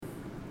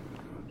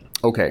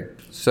Okay,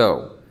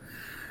 so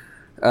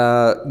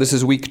this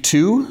is week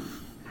 2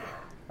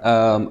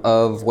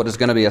 of what is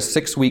going to be a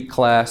 6-week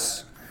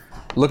class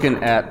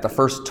looking at the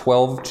first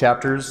 12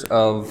 chapters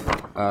of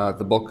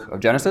the book of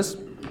Genesis,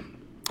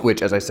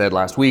 which, as I said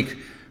last week,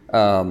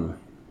 the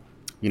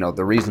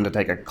reason to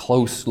take a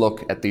close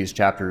look at these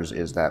chapters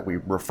is that we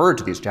refer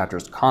to these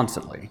chapters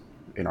constantly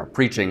in our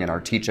preaching and our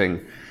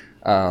teaching.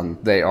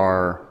 They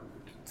are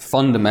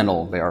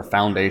fundamental, they are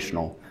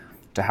foundational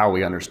to how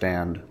we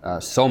understand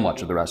so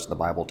much of the rest of the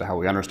Bible, to how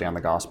we understand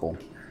the gospel.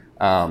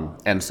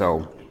 And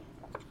so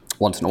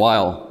once in a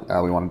while,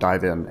 we want to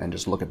dive in and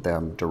just look at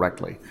them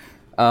directly.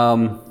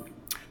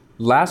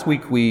 Last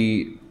week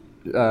we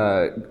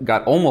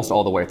got almost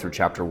all the way through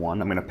chapter 1.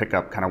 I'm going to pick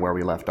up kind of where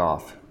we left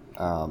off.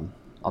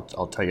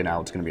 I'll tell you now,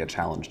 it's going to be a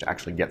challenge to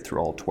actually get through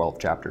all 12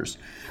 chapters.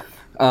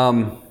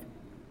 One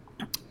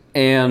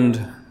of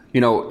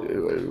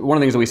the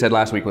things that we said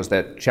last week was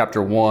that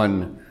chapter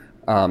 1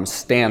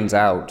 stands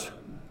out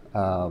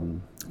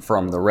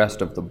from the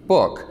rest of the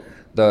book.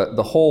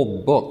 The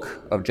whole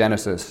book of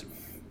Genesis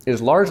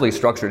is largely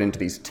structured into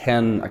these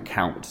 10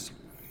 accounts,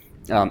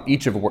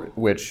 each of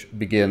which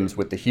begins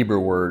with the Hebrew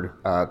word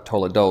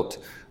toledot,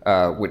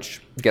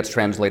 which gets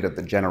translated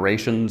the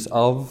generations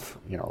of,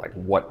 like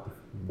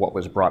what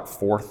was brought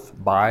forth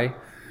by.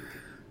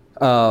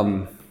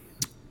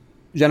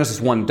 Genesis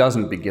 1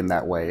 doesn't begin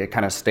that way. It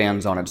kind of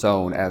stands on its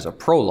own as a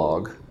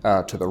prologue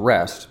to the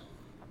rest.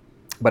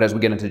 But as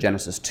we get into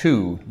Genesis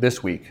 2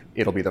 this week,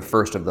 it'll be the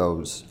first of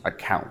those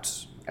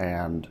accounts.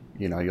 And,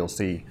 you'll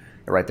see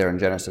right there in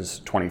Genesis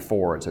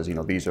 24, it says,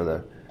 these are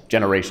the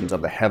generations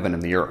of the heaven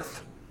and the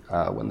earth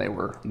when they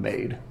were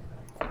made.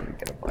 Let me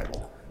get a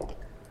Bible.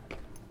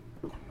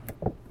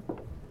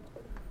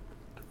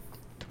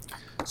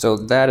 So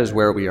that is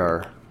where we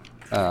are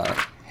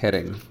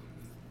heading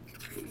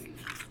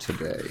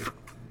today.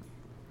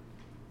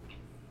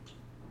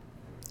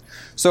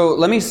 So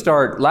let me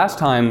start. Last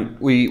time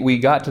we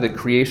got to the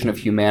creation of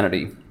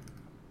humanity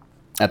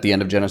at the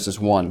end of Genesis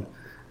 1,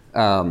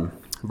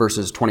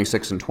 verses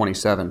 26 and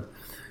 27.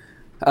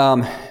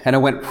 And it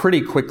went pretty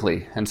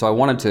quickly, and so I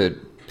wanted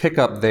to pick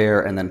up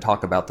there and then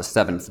talk about the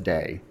seventh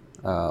day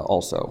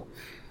also.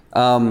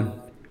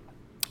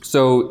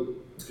 So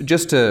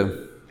just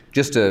to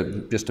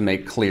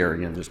make clear,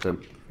 just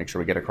to make sure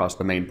we get across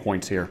the main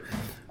points here.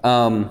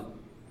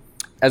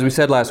 As we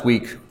said last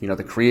week,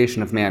 the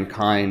creation of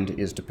mankind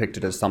is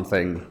depicted as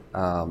something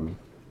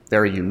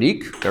very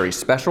unique, very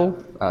special,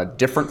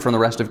 different from the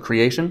rest of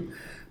creation,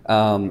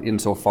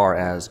 insofar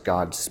as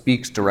God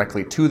speaks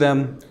directly to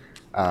them.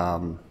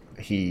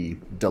 He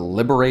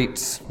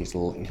deliberates. He's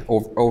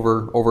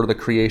over the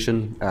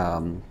creation.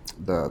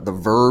 The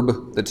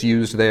verb that's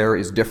used there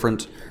is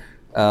different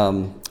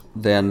than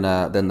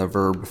the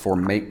verb for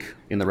make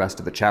in the rest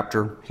of the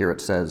chapter. Here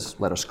it says,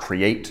 "Let us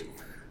create."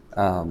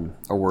 A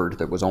word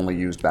that was only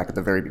used back at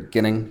the very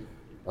beginning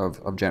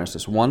of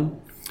Genesis 1.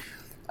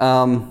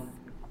 And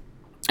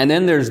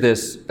then there's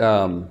this,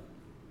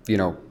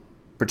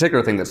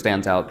 particular thing that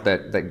stands out,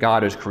 that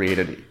God is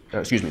created,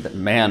 that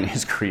man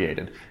is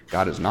created.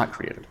 God is not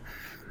created.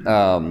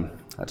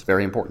 That's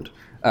very important.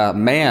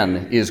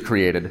 Man is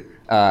created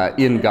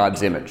in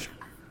God's image.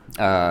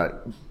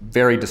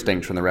 Very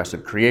distinct from the rest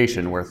of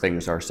creation, where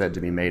things are said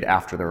to be made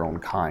after their own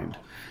kind.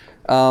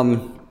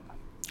 So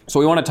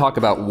we want to talk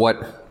about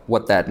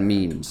what that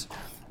means.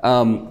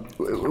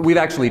 We've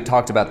actually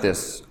talked about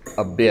this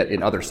a bit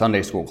in other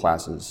Sunday school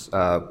classes.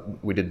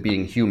 We did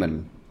Being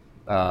Human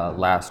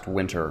last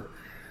winter,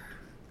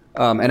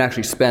 and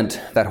actually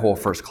spent that whole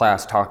first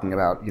class talking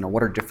about,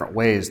 what are different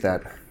ways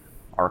that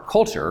our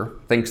culture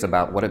thinks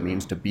about what it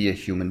means to be a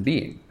human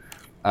being.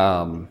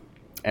 And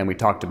we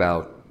talked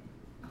about,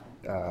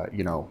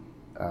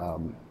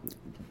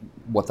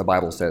 what the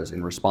Bible says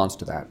in response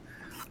to that.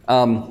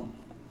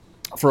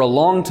 For a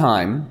long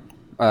time,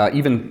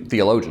 even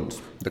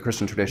theologians, the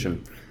Christian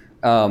tradition,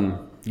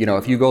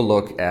 if you go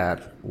look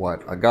at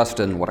what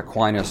Augustine, what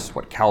Aquinas,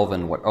 what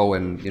Calvin, what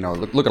Owen,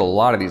 look at a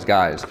lot of these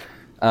guys,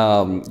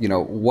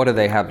 what do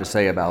they have to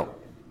say about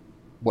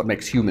what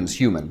makes humans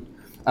human?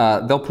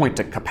 They'll point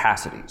to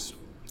capacities.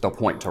 They'll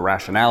point to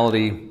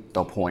rationality.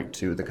 They'll point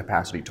to the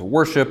capacity to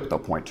worship. They'll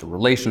point to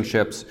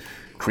relationships,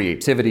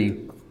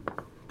 creativity.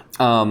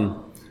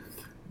 But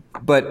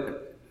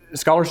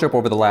scholarship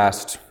over the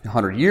last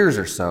 100 years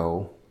or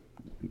so,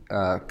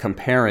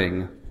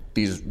 comparing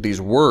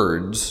these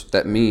words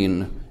that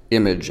mean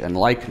image and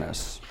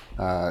likeness,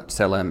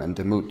 tselem and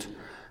demut,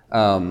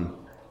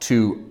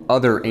 to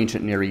other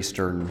ancient Near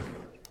Eastern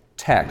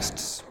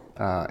texts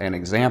and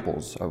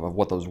examples of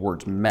what those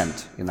words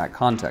meant in that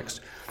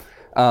context,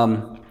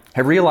 have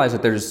realized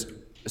that there's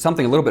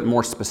something a little bit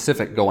more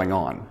specific going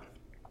on.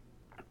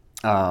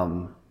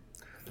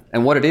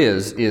 And what it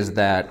is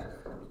that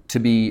to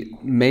be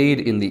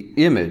made in the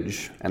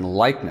image and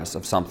likeness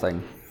of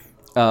something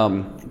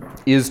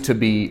is to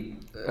be,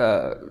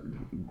 you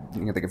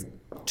can think of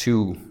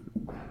two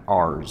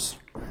R's.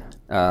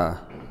 In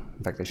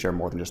fact, they share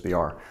more than just the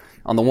R.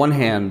 On the one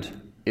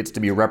hand, it's to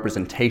be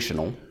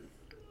representational.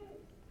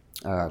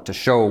 to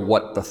show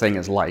what the thing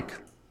is like.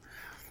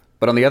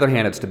 But on the other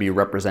hand, it's to be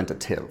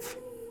representative,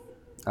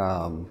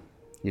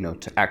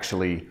 to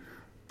actually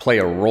play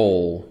a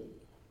role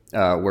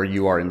where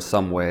you are in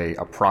some way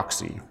a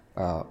proxy,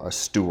 a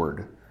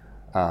steward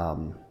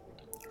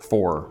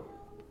for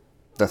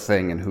the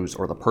thing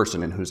or the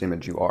person in whose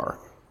image you are.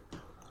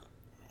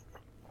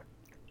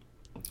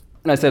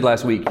 And I said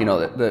last week,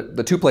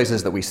 the two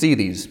places that we see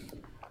these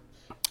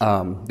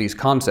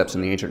concepts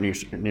in the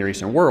ancient Near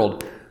Eastern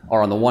world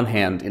are on the one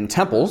hand in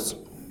temples,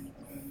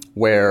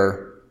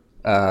 where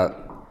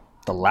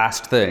the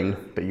last thing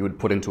that you would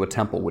put into a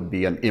temple would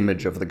be an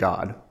image of the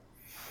god.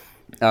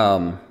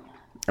 And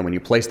when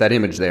you place that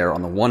image there,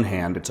 on the one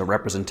hand, it's a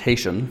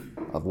representation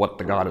of what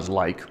the god is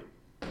like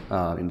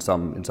in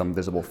some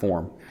visible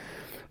form.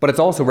 But it's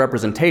also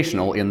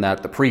representational in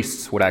that the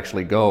priests would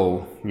actually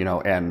go,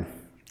 and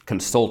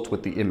consult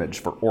with the image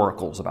for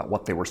oracles about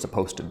what they were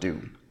supposed to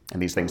do.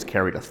 And these things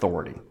carried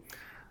authority.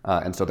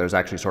 And so there's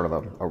actually sort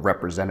of a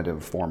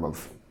representative form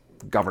of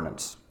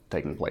governance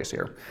taking place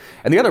here.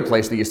 And the other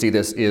place that you see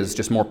this is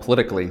just more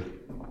politically,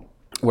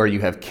 where you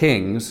have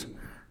kings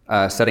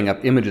setting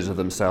up images of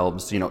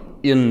themselves,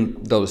 in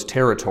those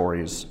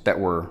territories that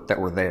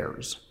were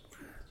theirs,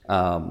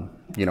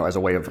 as a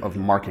way of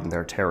marking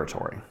their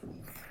territory.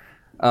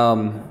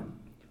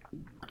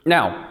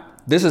 Now,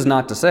 this is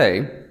not to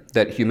say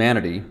that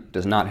humanity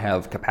does not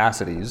have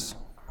capacities,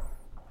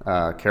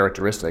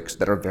 characteristics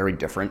that are very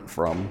different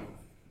from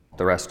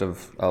the rest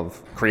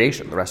of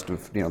creation, the rest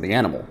of the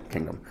animal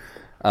kingdom.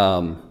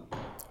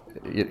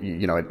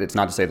 It's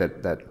not to say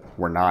that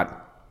we're not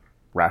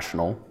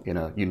rational in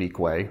a unique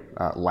way.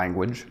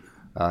 Language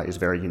is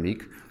very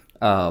unique.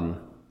 Our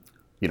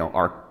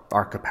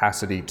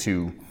capacity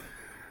to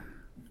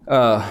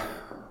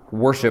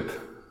worship,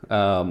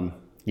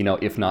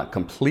 if not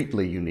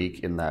completely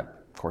unique in that,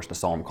 of course, the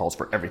psalm calls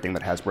for everything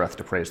that has breath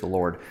to praise the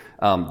Lord.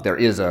 There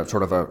is a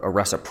sort of a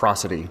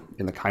reciprocity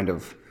in the kind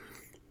of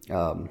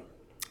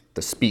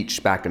the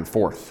speech back and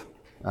forth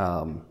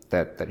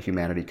that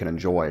humanity can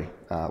enjoy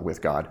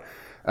with God.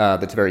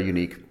 That's very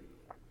unique.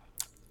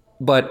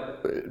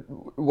 But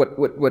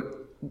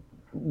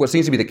what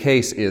seems to be the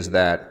case is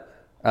that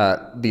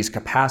these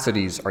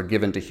capacities are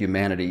given to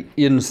humanity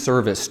in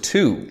service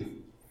to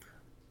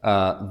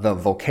the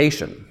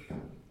vocation,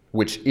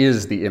 which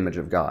is the image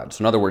of God.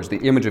 So in other words, the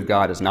image of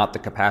God is not the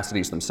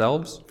capacities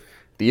themselves.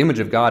 The image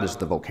of God is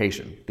the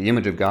vocation. The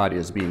image of God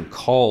is being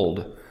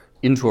called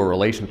into a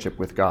relationship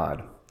with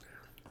God,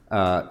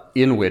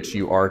 in which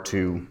you are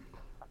to,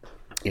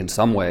 in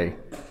some way,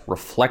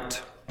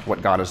 reflect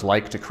what God is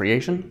like to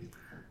creation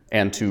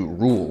and to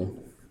rule,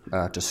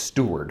 to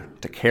steward,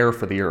 to care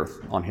for the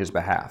earth on his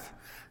behalf.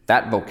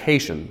 That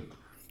vocation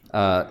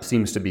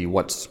seems to be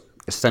what's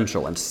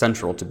essential and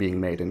central to being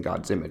made in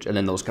God's image. And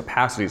then those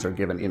capacities are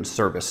given in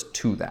service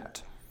to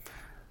that.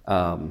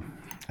 I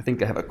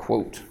think I have a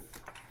quote.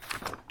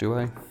 Do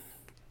I?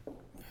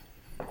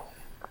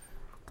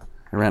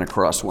 I ran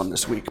across one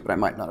this week, but I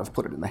might not have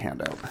put it in the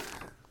handout.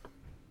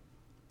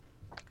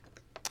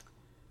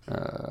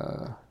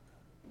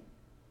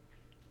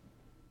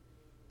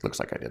 Looks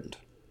like I didn't.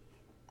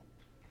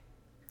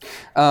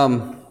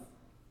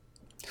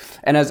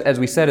 And as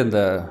we said in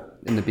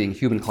the Being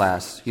Human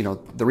class,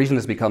 the reason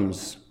this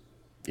becomes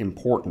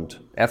important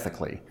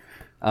ethically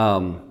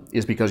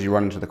is because you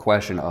run into the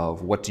question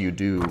of what do you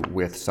do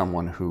with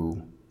someone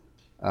who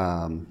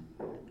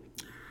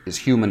is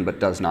human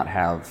but does not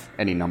have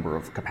any number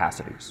of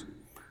capacities.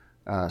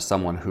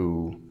 Someone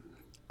who,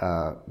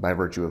 by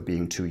virtue of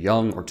being too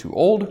young or too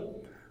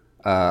old,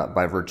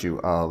 by virtue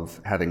of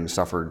having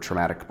suffered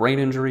traumatic brain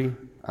injury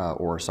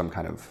or some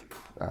kind of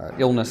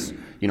illness,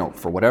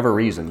 for whatever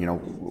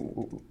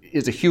reason,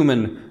 is a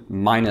human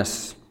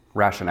minus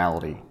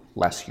rationality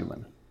less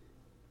human?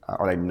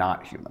 Are they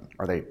not human?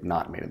 Are they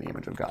not made in the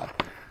image of God?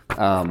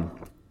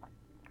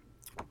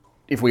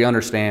 If we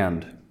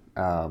understand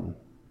that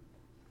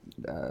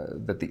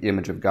the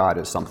image of God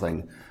is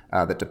something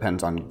that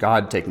depends on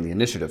God taking the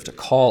initiative to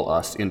call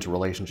us into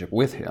relationship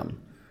with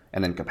him,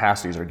 and then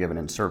capacities are given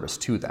in service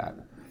to that,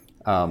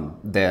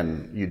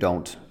 then you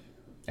don't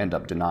end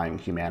up denying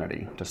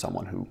humanity to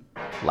someone who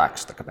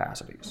lacks the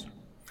capacities.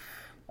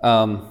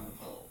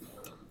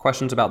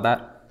 Questions about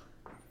that?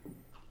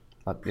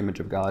 About the image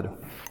of God?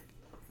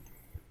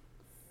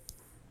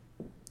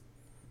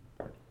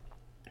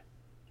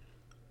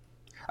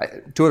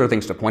 Two other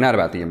things to point out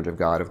about the image of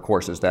God, of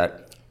course, is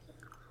that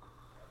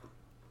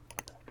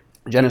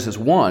Genesis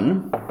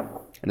 1,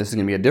 and this is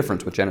going to be a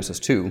difference with Genesis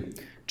 2,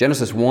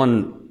 Genesis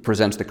 1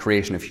 presents the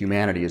creation of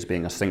humanity as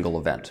being a single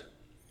event.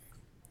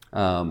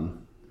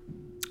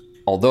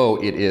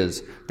 Although it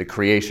is the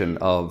creation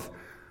of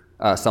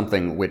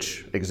something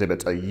which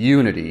exhibits a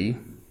unity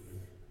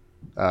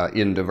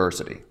in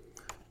diversity.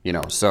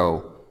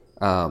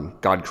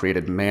 God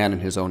created man in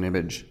his own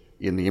image.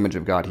 In the image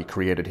of God, he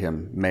created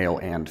him male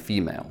and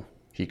female.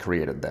 He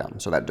created them.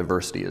 So that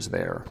diversity is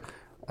there.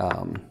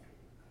 And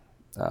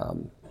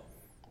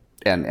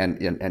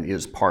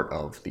is part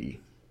of the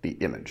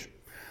image.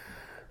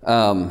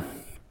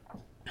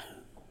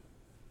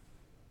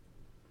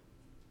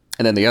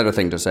 And then the other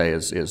thing to say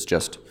is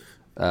just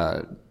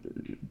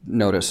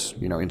notice,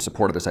 in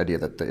support of this idea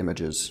that the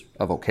image is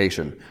a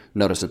vocation,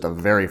 notice that the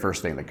very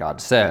first thing that God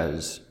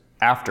says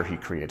after he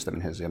creates them in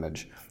his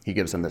image, he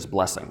gives them this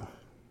blessing,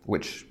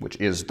 which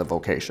is the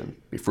vocation.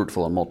 Be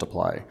fruitful and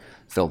multiply,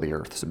 fill the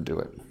earth, subdue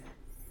it.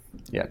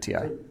 Yeah,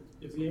 T.I.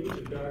 If the image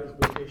of God is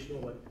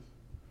vocational,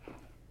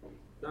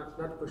 not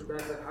to push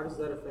back, but how does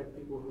that affect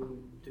people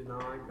who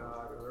deny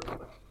God, or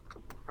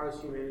how is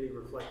humanity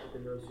reflected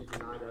in those who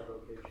deny that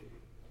vocation?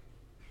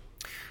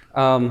 Is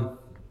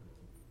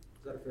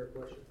that a fair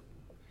question?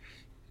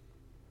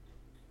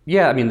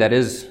 Yeah, I mean that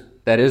is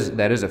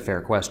a fair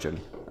question.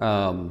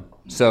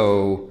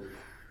 So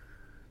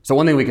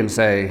one thing we can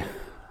say,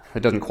 it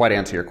doesn't quite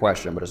answer your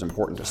question, but is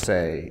important to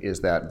say, is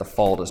that the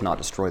fall does not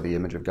destroy the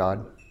image of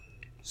God.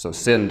 So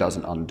sin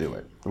doesn't undo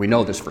it. We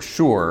know this for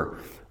sure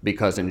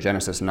because in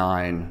Genesis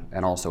 9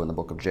 and also in the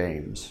book of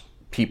James,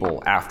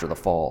 people after the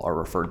fall are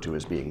referred to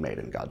as being made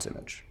in God's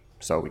image.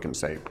 So we can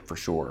say for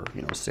sure,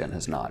 sin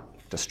has not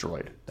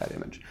destroyed that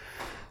image.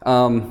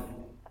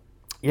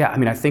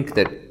 I think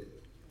that,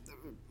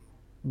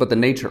 but the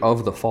nature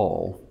of the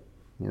fall,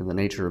 the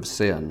nature of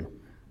sin,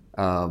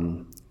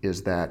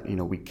 is that,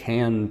 we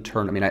can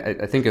turn,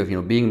 I think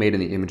of, being made in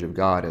the image of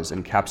God as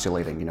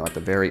encapsulating, at the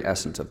very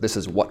essence of this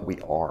is what we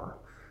are.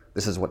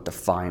 This is what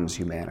defines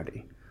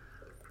humanity.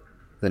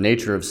 The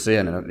nature of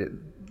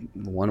sin,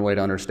 one way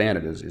to understand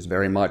it is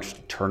very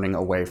much turning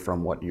away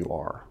from what you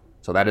are.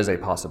 So that is a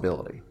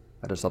possibility.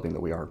 That is something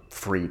that we are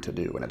free to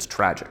do, and it's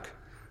tragic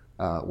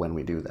when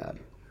we do that.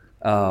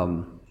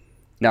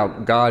 Now,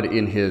 God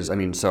in his,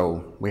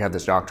 so we have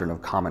this doctrine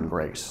of common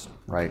grace,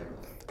 right?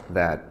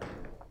 That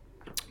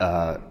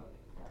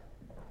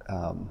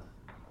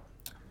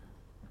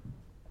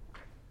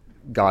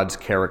God's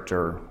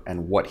character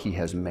and what he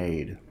has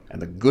made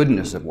and the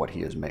goodness of what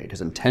he has made,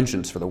 his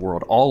intentions for the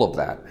world, all of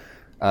that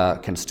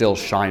can still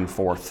shine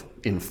forth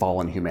in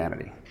fallen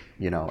humanity,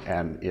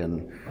 and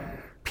in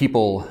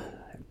people,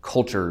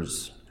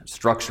 cultures,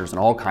 structures, and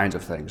all kinds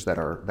of things that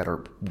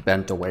are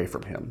bent away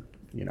from him,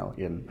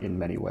 in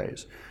many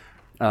ways.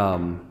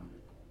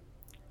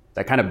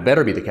 That kind of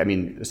better be the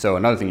case. So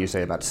another thing you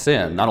say about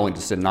sin, not only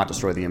does sin not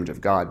destroy the image of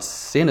God,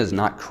 sin is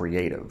not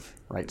creative,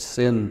 right?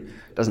 Sin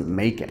doesn't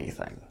make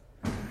anything.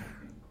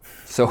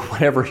 So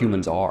whatever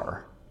humans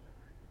are,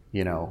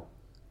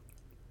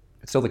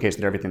 it's still the case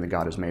that everything that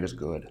God has made is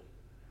good,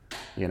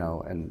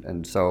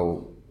 and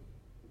so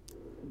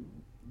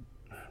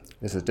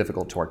this is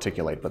difficult to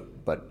articulate, but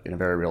in a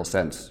very real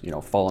sense,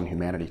 fallen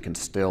humanity can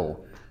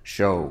still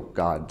show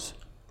God's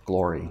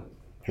glory,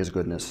 his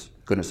goodness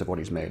of what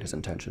he's made, his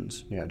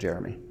intentions. Yeah,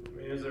 Jeremy.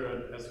 Is there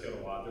an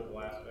eschatological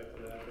aspect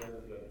to that, then?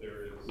 That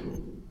there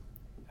is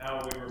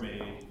how we were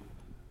made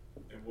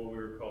and what we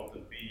were called to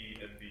be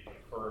and be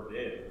confirmed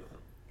in,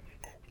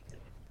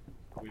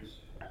 which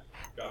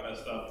got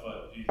messed up,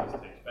 but Jesus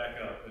takes back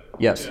up. And,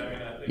 yes. I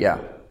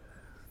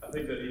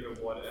think that even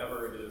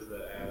whatever it is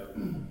that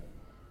Adam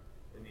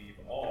and Eve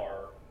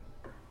are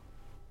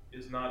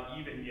is not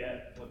even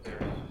yet what they're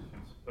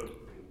supposed to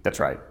be. That's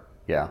right.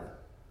 Yeah.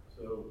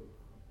 So.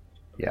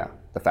 Yeah,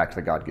 the fact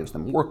that God gives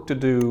them work to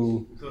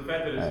do. So the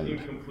fact that it's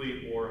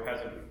incomplete or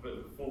hasn't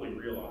been fully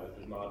realized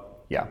does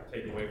not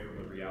take away from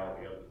the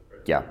reality of it.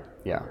 Right?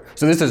 Yeah.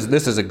 So this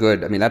is a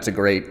good, that's a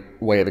great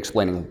way of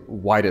explaining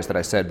why it is that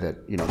I said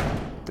that,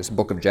 this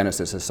book of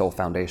Genesis is so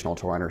foundational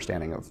to our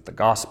understanding of the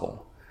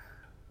gospel,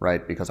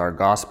 right? Because our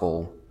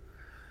gospel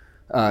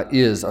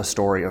is a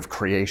story of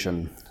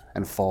creation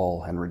and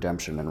fall and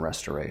redemption and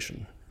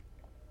restoration.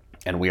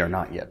 And we are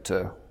not yet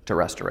to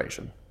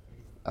restoration.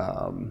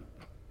 So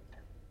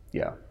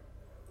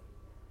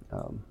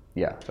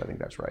I think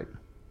that's right.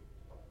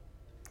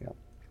 Yeah.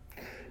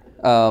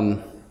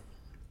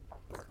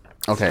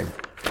 Okay.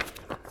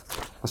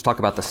 Let's talk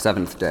about the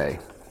seventh day.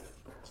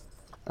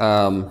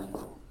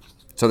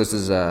 So this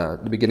is the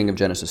beginning of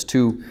Genesis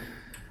 2.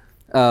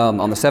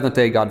 On the seventh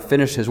day, God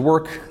finished his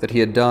work that he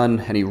had done,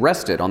 and he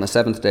rested on the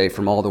seventh day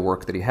from all the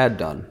work that he had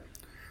done.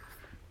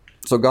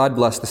 So God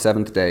blessed the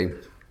seventh day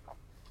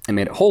and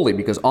made it holy,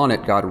 because on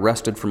it God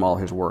rested from all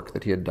his work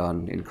that he had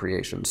done in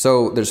creation.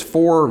 So there's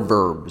 4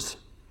 verbs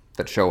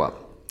that show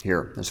up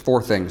here. There's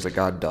 4 things that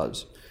God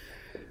does.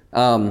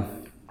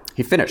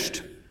 He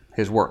finished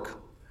his work.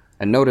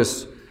 And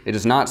notice, it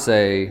does not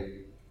say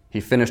he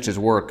finished his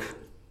work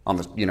on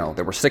the,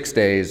 there were 6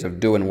 days of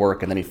doing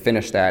work, and then he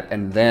finished that,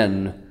 and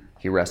then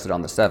he rested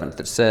on the 7th.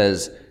 It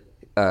says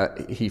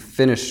he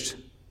finished,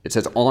 it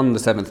says on the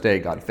 7th day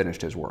God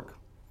finished his work.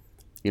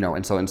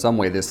 And so in some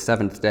way this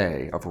 7th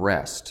day of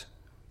rest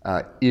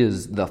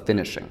is the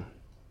finishing,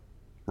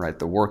 right?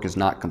 The work is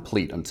not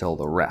complete until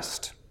the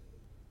rest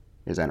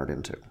is entered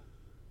into.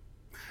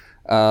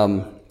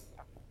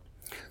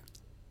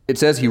 It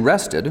says he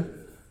rested.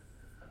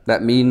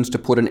 That means to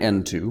put an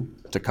end to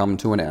come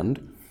to an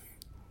end,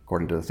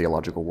 according to the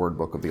Theological Word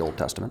Book of the Old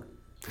Testament.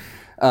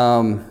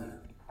 But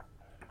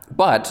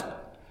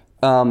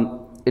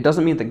it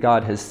doesn't mean that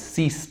God has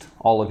ceased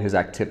all of his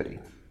activity.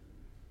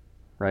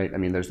 Right?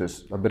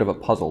 There's a bit of a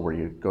puzzle where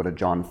you go to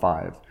John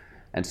 5,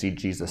 and see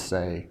Jesus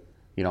say,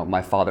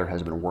 my Father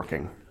has been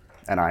working,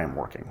 and I am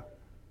working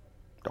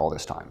all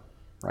this time,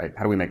 right?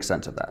 How do we make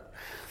sense of that?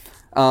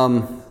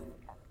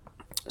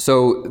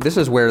 So this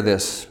is where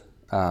this,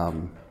 I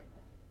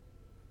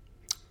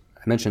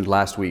mentioned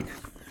last week,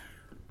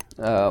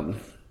 the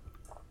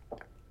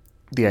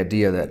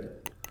idea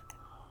that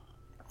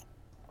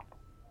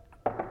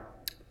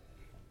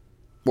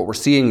what we're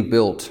seeing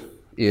built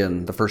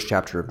in the first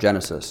chapter of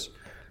Genesis,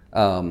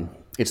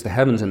 it's the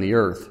heavens and the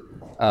earth,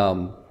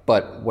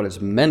 but what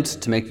it's meant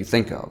to make you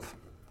think of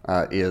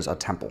is a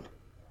temple.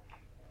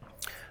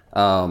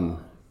 So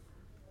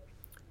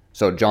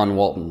John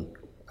Walton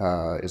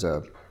is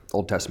an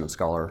Old Testament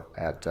scholar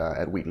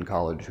at Wheaton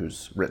College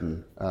who's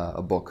written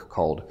a book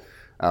called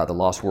The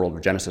Lost World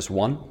of Genesis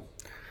 1,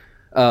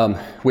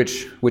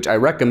 which I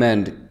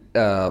recommend.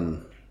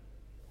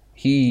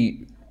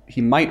 He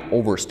might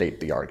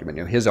overstate the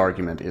argument. His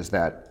argument is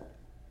that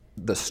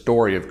the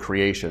story of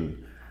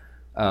creation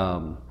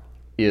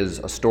is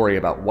a story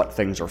about what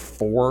things are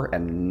for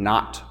and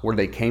not where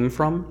they came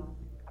from.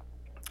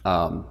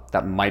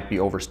 That might be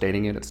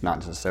overstating it. It doesn't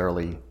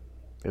necessarily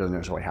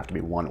have to be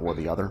one or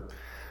the other.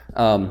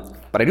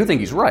 But I do think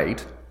he's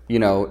right,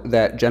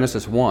 that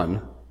Genesis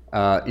 1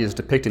 is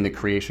depicting the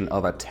creation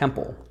of a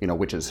temple,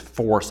 which is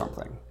for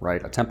something,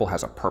 right? A temple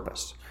has a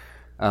purpose.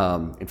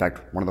 In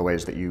fact, one of the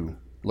ways that you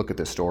look at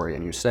this story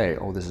and you say,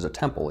 oh, this is a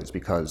temple, is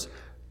because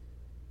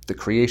the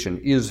creation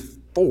is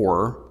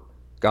for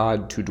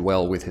God to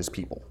dwell with his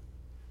people.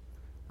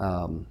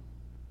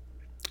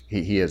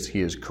 He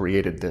has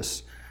created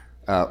this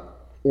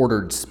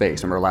ordered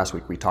space. Remember last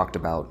week we talked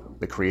about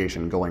the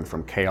creation going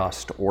from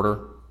chaos to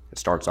order. It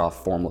starts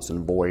off formless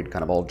and void,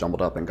 kind of all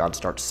jumbled up, and God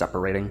starts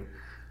separating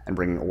and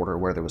bringing order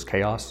where there was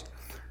chaos.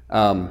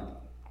 What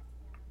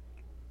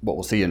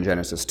we'll see in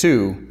Genesis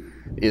 2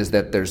 is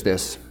that there's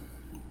this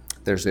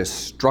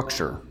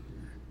structure,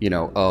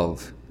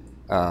 of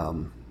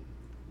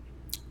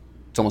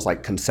it's almost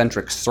like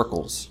concentric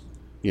circles,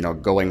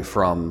 going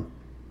from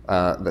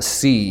the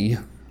sea,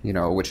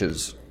 which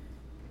is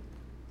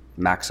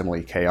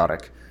maximally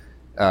chaotic,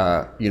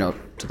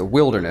 to the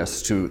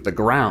wilderness, to the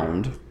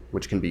ground,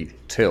 which can be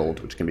tilled,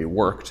 which can be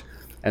worked,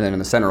 and then in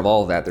the center of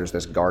all of that, there's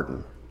this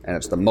garden, and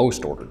it's the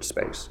most ordered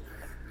space.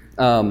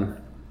 There's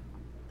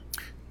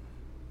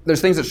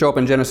things that show up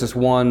in Genesis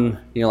 1,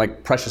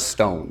 like precious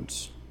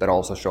stones that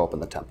also show up in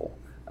the temple.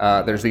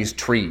 There's these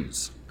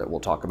trees that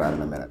we'll talk about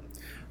in a minute.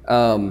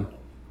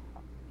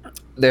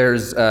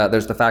 There's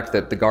the fact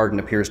that the garden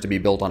appears to be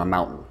built on a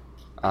mountain,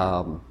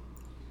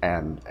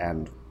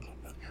 and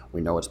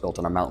we know it's built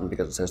on a mountain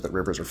because it says that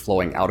rivers are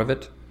flowing out of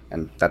it,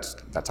 and that's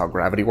how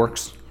gravity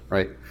works,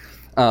 right?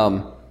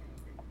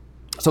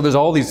 So there's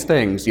all these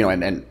things,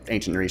 and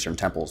ancient Near Eastern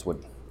temples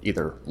would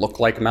either look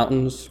like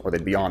mountains or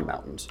they'd be on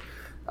mountains.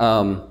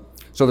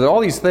 So there's all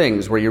these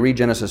things where you read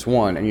Genesis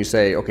 1 and you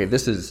say, okay,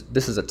 this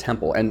is a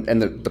temple.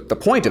 And the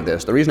point of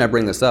this, the reason I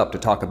bring this up to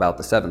talk about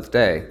the seventh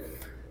day,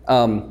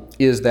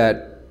 is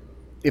that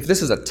if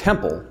this is a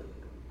temple,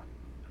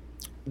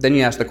 then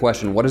you ask the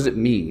question, what does it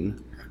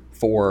mean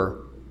for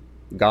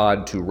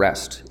God to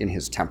rest in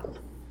his temple?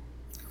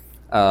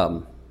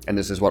 And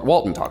this is what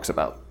Walton talks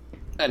about.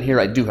 And here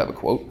I do have a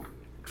quote.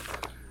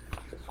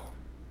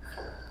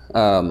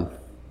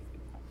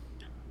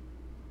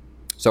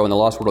 So in the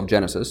Lost World of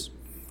Genesis,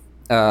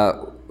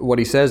 what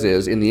he says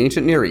is, in the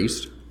ancient Near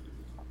East,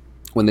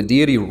 when the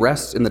deity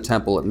rests in the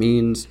temple, it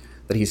means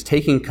that he's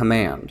taking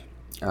command,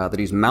 that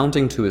he's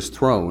mounting to his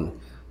throne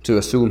to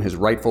assume his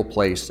rightful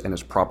place and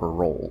his proper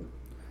role.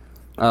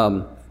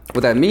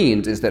 What that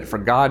means is that for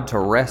God to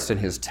rest in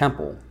his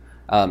temple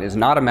is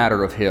not a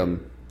matter of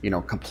him,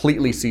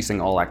 completely ceasing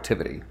all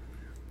activity.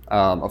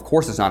 Of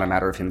course, it's not a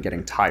matter of him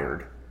getting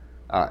tired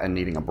and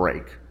needing a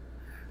break.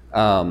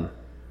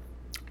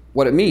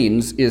 What it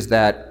means is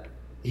that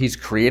he's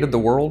created the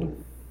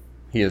world.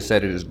 He has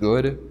said it is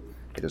good.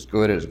 It is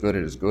good, it is good,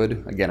 it is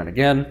good, again and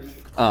again.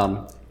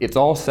 It's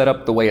all set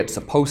up the way it's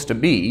supposed to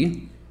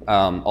be,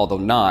 although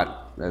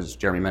not, as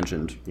Jeremy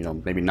mentioned,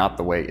 maybe not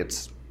the way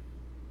it's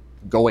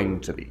going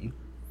to be.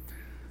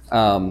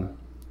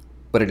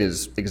 But it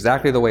is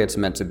exactly the way it's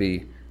meant to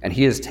be, and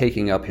he is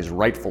taking up his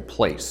rightful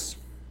place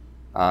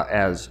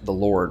as the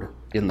Lord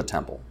in the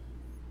temple,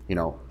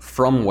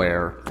 from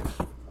where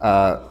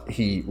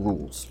he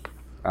rules,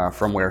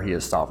 from where he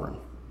is sovereign,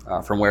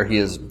 from where he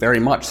is very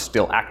much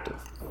still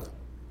active.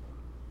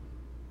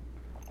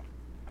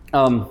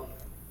 The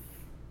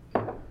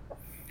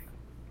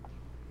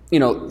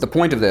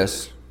point of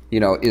this,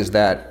 is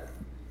that,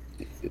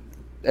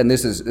 and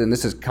this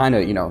is kind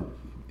of,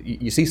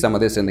 you see some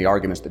of this in the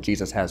arguments that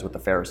Jesus has with the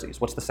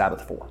Pharisees. What's the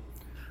Sabbath for?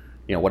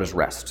 What is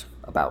rest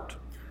about?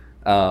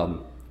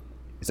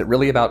 Is it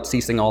really about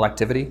ceasing all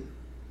activity?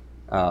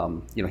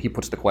 He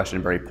puts the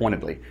question very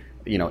pointedly.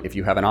 If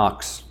you have an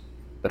ox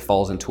that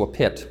falls into a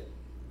pit,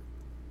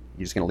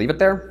 you just going to leave it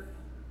there?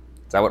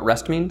 Is that what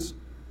rest means?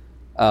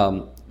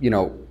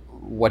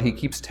 What he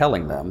keeps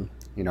telling them,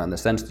 in the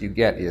sense that you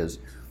get is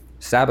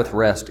Sabbath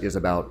rest is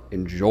about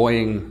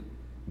enjoying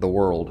the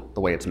world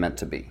the way it's meant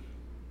to be.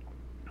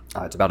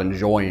 It's about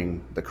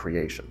enjoying the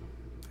creation.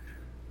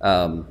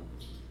 I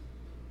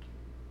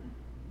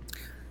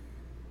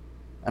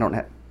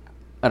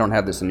don't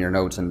have this in your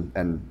notes,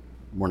 and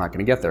we're not going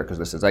to get there because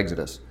this is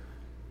Exodus.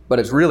 But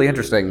it's really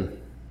interesting.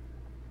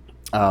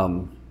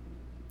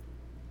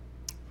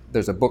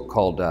 There's a book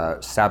called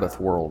Sabbath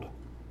World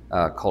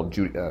by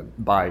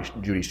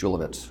Judy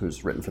Shulevitz,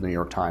 who's written for the New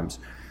York Times.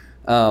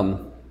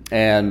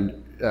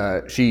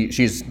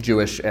 She's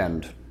Jewish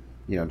and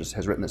just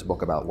has written this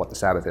book about what the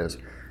Sabbath is.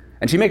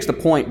 And she makes the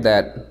point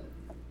that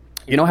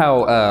you know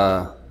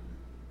how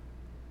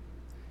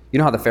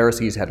the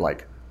Pharisees had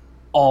like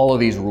all of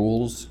these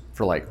rules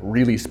for like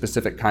really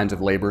specific kinds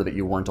of labor that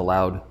you weren't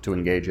allowed to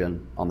engage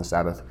in on the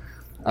Sabbath.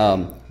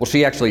 Well,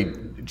 she actually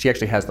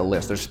has the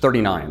list. There's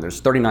 39. There's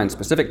 39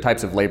 specific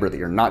types of labor that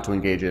you're not to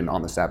engage in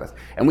on the Sabbath.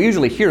 And we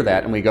usually hear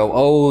that and we go,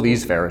 oh,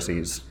 these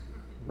Pharisees,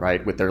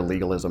 right, with their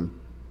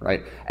legalism,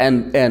 right?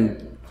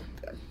 And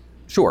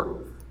sure,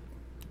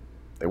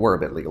 they were a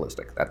bit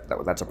legalistic.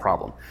 That's a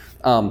problem.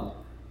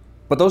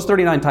 But those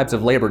 39 types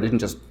of labor didn't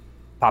just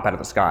pop out of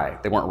the sky.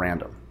 They weren't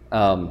random.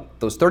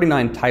 Those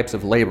 39 types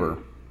of labor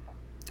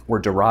were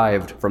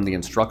derived from the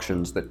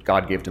instructions that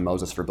God gave to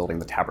Moses for building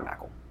the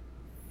tabernacle.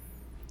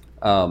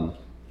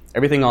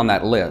 Everything on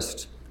that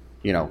list,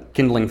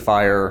 kindling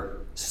fire,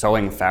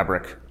 sewing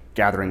fabric,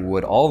 gathering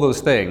wood, all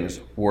those things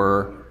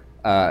were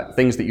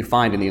things that you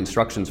find in the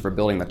instructions for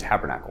building the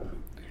tabernacle.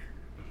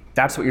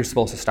 That's what you're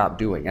supposed to stop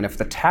doing. And if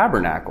the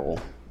tabernacle,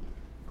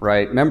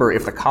 right, remember,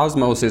 if the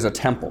cosmos is a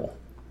temple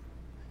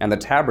and the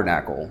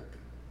tabernacle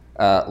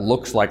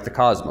looks like the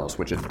cosmos,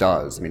 which it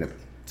does,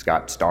 it's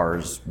got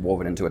stars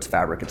woven into its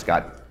fabric, it's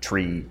got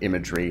tree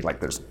imagery, like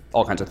there's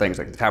all kinds of things.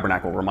 Like the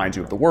tabernacle reminds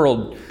you of the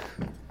world,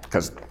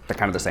 because they're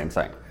kind of the same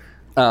thing.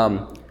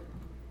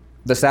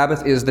 The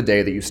Sabbath is the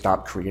day that you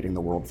stop creating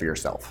the world for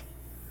yourself.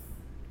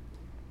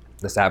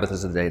 The Sabbath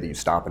is the day that you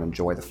stop and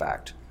enjoy the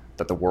fact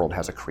that the world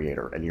has a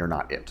creator and you're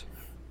not it.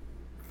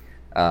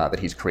 That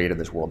he's created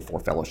this world for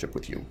fellowship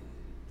with you.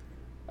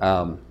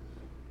 That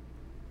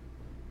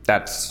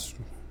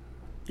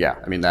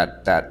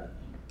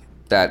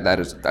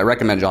is, I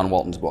recommend John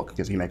Walton's book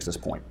because he makes this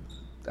point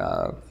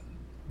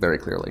very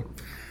clearly.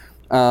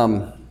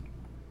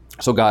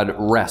 So God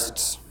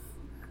rests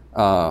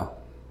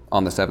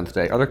on the seventh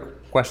day. Are there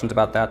questions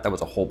about that? That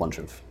was a whole bunch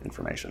of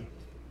information.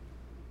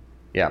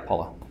 Yeah,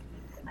 Paula.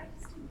 I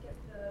just didn't get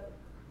the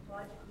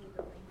logically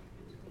the link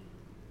between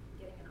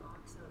getting an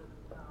ox out of the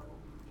well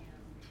and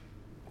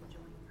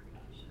enjoying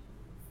creation.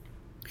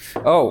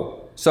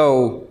 Oh,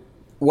 so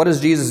what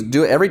does Jesus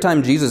do? Every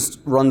time Jesus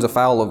runs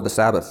afoul of the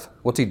Sabbath,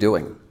 what's he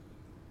doing?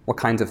 What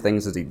kinds of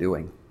things is he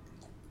doing?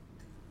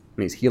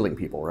 He's healing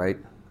people, right?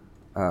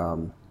 At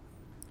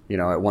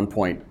one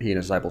point, he and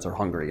his disciples are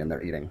hungry and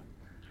they're eating.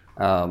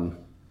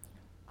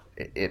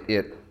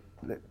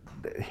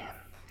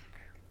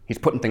 He's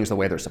putting things the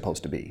way they're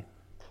supposed to be.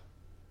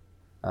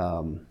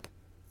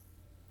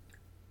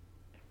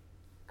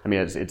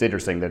 It's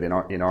interesting that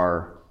in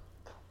our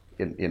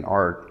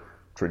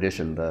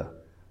tradition, the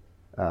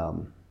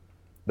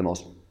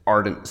most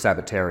ardent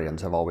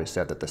Sabbatarians have always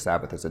said that the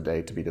Sabbath is a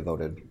day to be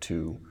devoted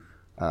to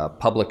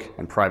public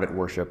and private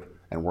worship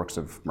and works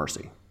of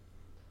mercy.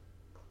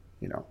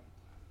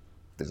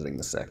 Visiting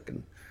the sick,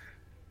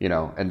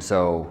 and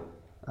so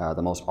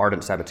the most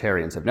ardent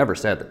Sabbatarians have never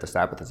said that the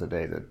Sabbath is a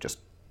day to just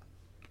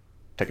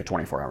take a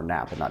 24-hour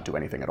nap and not do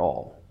anything at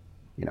all.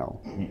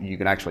 You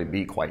can actually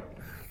be quite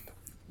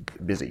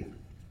busy,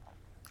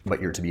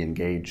 but you're to be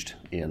engaged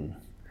in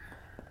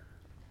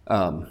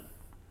a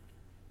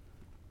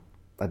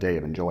day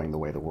of enjoying the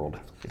way the world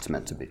is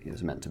meant to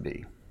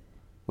be,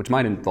 which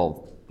might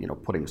involve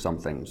putting some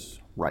things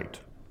right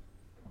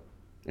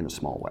in a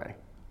small way,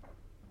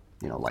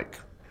 like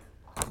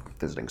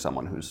visiting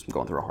someone who's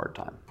going through a hard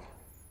time.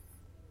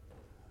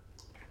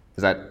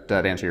 Does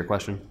that answer your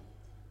question?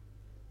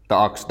 The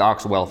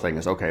ox well thing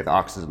is okay. The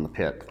ox is in the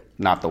pit,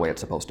 not the way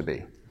it's supposed to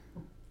be.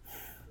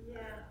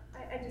 Yeah,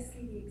 I just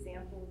see the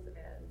examples as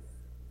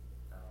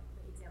the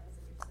examples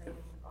that you're citing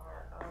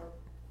are of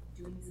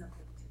doing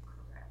something to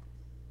correct,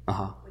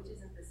 which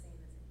isn't the same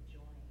as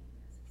enjoying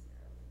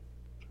necessarily.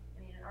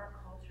 In our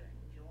culture,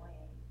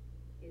 enjoying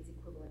is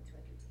equivalent to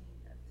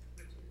entertainment,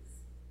 which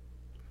is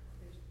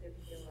there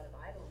can be a lot of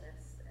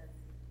idleness and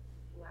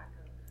lack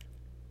of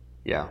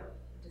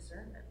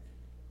discernment.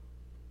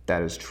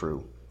 That is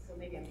true. So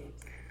maybe I'm being...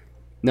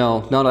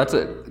 No,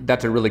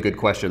 that's a really good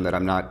question that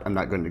I'm not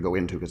going to go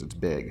into because it's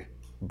big.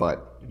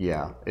 But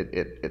yeah,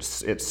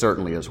 it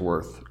certainly is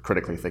worth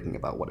critically thinking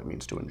about what it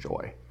means to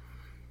enjoy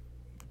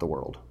the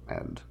world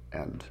and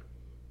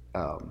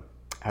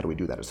how do we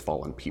do that as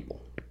fallen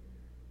people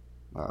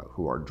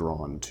who are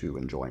drawn to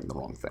enjoying the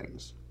wrong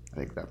things. I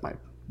think that might,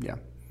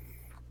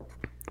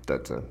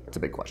 it's a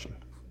big question.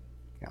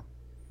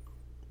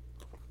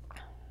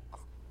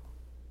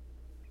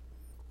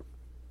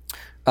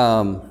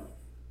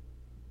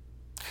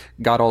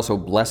 God also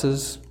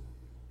blesses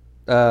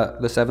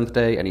the seventh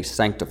day and he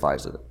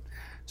sanctifies it.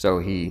 So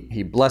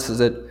he blesses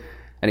it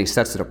and he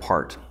sets it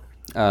apart,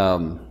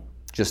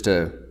 just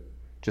to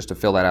just to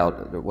fill that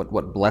out,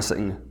 what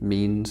blessing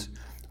means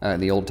in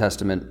the Old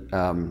Testament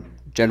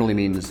generally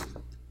means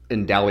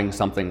endowing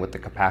something with the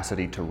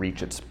capacity to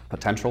reach its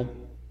potential,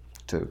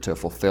 to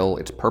fulfill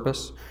its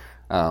purpose.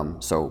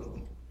 And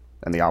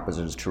the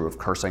opposite is true of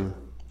cursing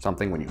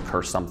something. When you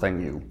curse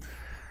something, you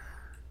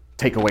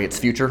take away its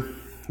future,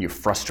 you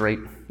frustrate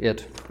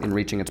it in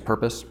reaching its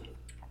purpose.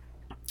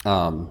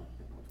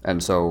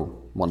 And so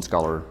one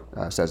scholar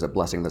says that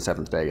blessing the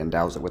seventh day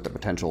endows it with the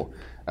potential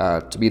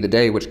to be the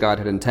day which God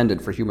had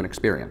intended for human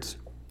experience.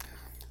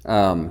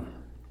 And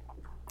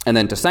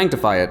then to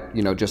sanctify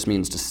it, just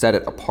means to set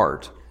it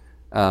apart.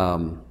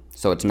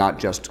 So it's not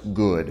just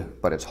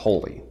good, but it's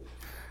holy.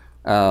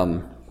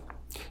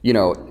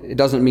 It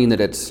doesn't mean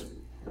that it's,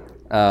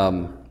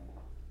 the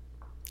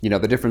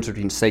difference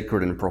between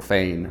sacred and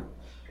profane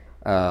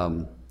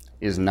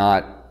is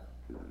not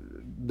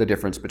the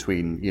difference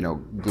between,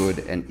 good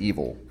and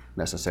evil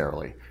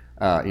necessarily.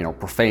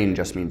 Profane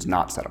just means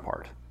not set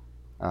apart,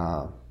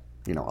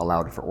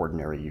 allowed for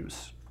ordinary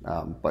use.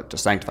 But to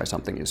sanctify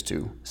something is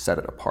to set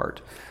it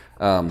apart.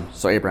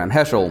 So Abraham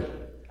Heschel,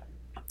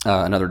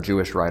 another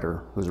Jewish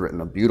writer who's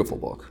written a beautiful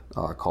book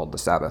called The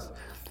Sabbath,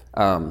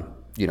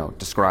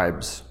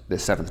 describes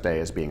this seventh day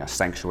as being a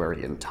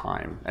sanctuary in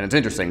time. And it's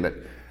interesting that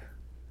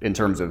in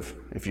terms of,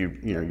 if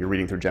you're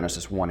reading through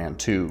Genesis 1 and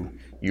 2,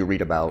 you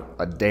read about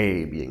a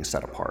day being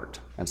set apart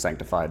and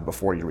sanctified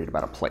before you read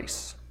about a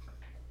place.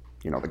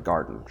 The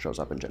garden shows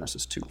up in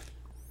Genesis 2.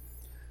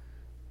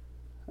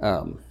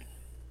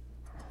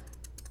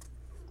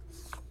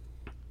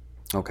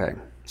 Okay,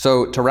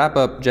 so to wrap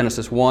up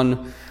Genesis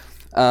 1,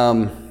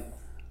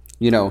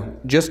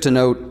 just to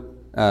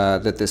note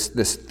that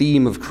this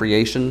theme of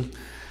creation,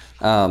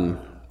 shows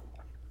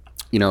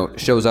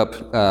up,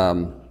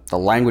 the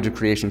language of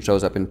creation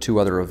shows up in two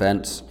other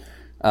events.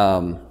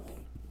 That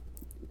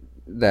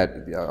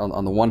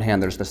on the one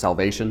hand, there's the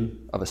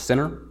salvation of a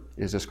sinner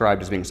is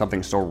described as being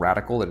something so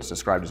radical that it's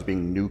described as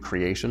being new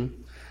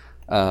creation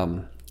by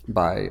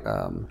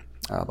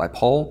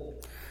Paul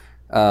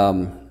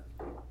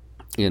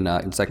in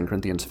 2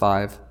 Corinthians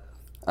 5.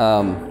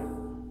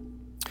 And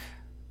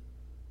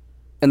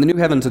the new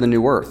heavens and the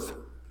new earth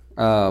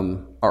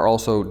are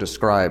also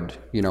described,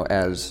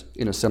 as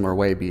in a similar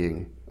way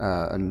being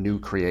a new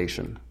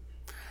creation.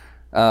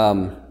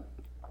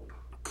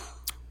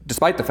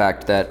 Despite the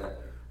fact that,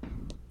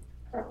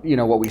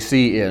 what we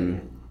see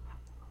in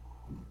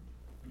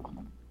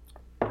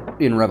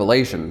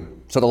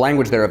Revelation, so the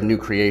language there of new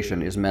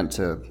creation is meant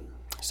to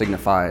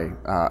signify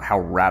how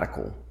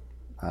radical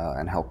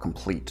and how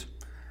complete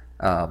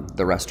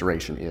the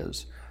restoration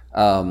is.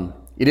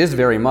 It is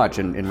very much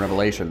in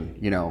Revelation,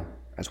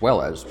 as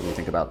well as when you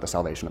think about the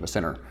salvation of a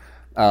sinner,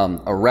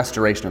 a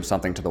restoration of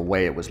something to the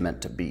way it was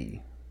meant to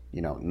be,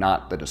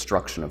 not the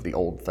destruction of the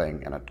old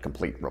thing and a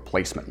complete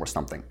replacement with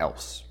something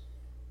else,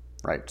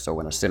 right? So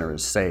when a sinner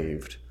is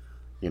saved,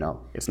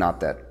 it's not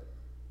that,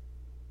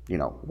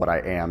 what I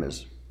am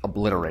is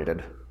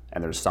obliterated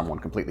and there's someone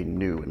completely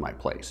new in my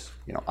place.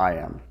 I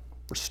am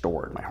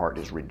restored. My heart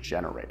is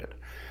regenerated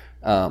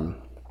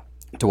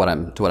to what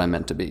I'm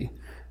meant to be.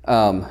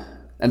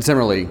 And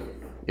similarly,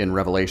 in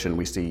Revelation,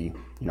 we see,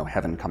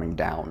 heaven coming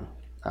down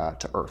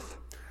to earth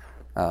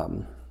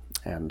and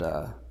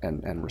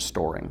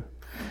restoring.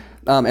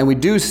 And we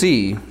do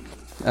see,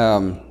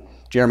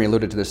 Jeremy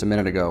alluded to this a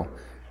minute ago,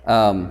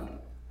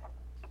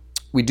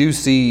 we do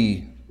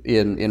see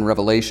in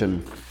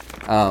Revelation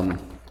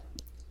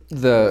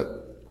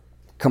the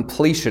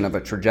completion of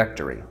a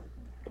trajectory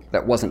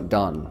that wasn't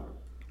done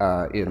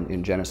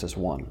in Genesis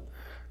 1.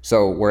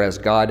 So whereas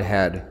God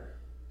had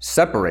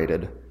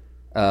separated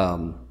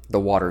the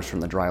waters from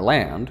the dry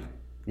land,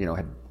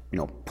 had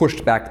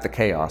pushed back the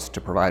chaos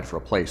to provide for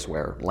a place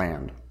where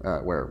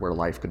where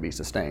life could be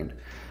sustained.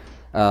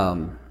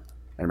 And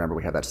remember,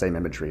 we had that same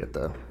imagery at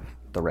the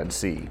Red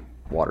Sea,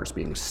 waters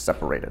being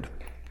separated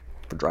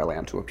for dry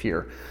land to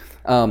appear.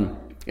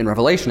 In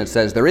Revelation, it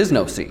says there is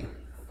no sea,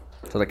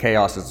 so the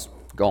chaos is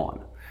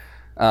gone.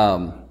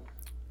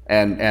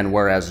 And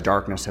whereas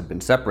darkness had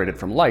been separated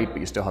from light, but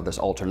you still have this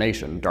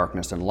alternation,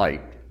 darkness and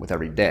light, with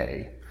every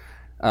day.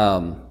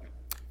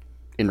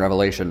 In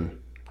Revelation,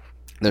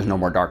 there's no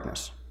more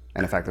darkness.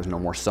 And in fact, there's no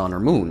more sun or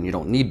moon. You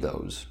don't need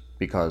those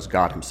because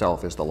God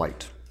himself is the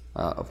light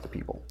of the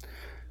people.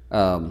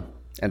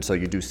 And so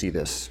you do see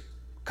this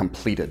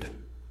completed,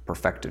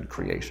 perfected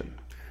creation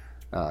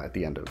at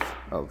the end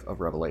of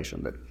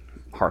Revelation that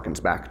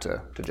harkens back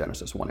to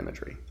Genesis 1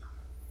 imagery.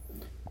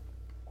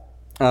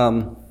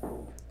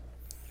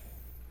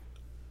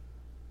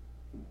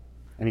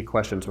 Any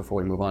questions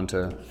before we move on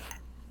to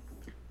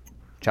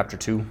chapter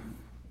 2,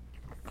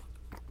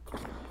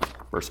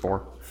 verse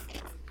 4?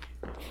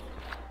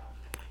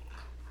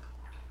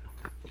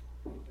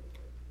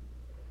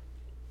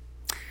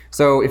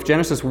 So if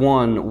Genesis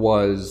 1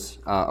 was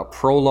a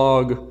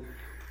prologue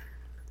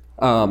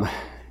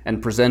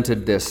and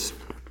presented this,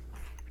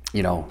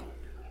 think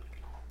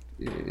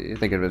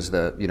of it as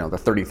the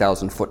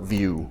 30,000-foot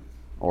view,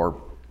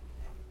 or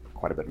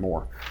quite a bit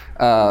more,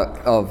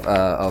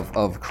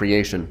 of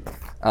creation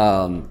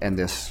and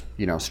this,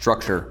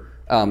 structure.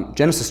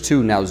 Genesis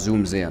 2 now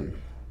zooms in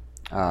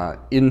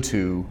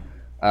into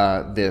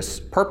this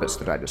purpose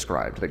that I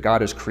described, that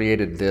God has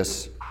created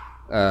this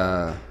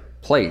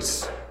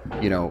place,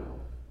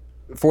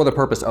 for the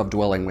purpose of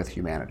dwelling with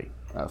humanity,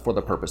 for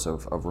the purpose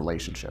of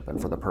relationship, and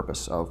for the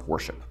purpose of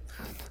worship.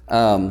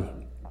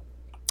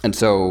 And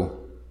so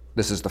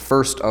this is the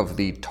first of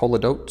the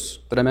Toledotes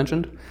that I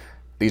mentioned.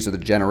 These are the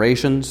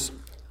generations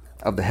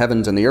of the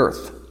heavens and the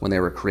earth when they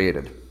were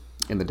created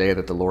in the day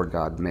that the Lord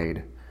God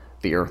made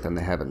the earth and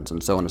the heavens.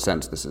 And so in a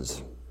sense, this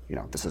is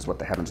what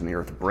the heavens and the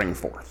earth bring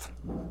forth.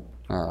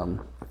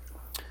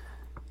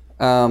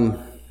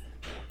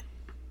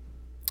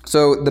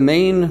 So the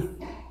main,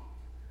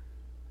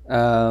 we're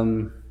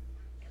going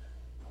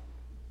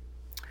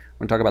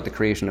to talk about the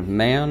creation of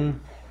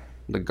man,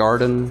 the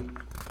garden,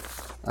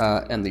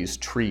 and these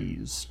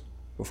trees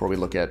before we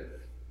look at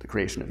the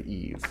creation of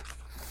Eve.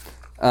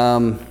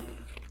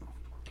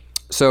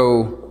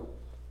 So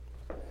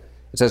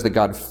it says that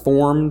God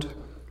formed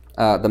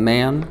the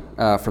man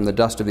from the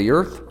dust of the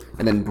earth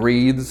and then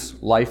breathes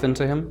life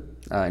into him,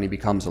 and he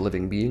becomes a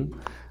living being.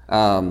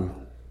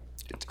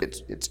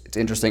 It's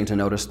interesting to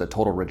notice the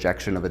total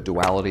rejection of a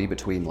duality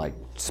between like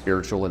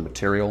spiritual and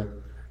material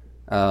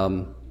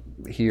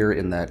here,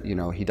 in that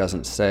he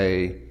doesn't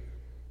say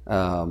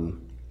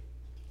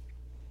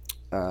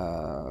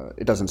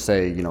it doesn't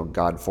say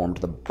God formed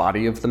the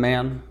body of the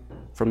man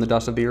from the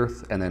dust of the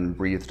earth and then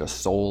breathed a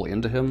soul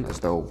into him as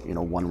though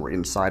one were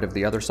inside of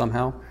the other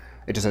somehow.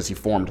 It just says he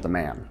formed the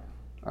man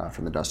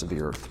from the dust of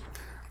the earth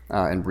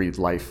and breathed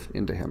life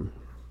into him.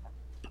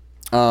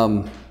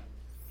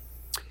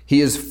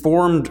 He is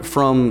formed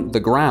from the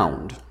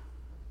ground.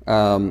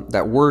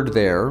 That word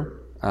there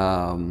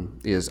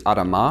is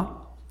Adamah,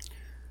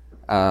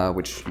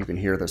 which you can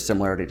hear the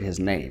similarity to his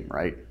name,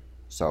 right?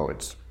 So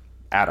it's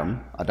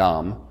Adam,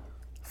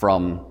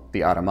 from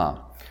the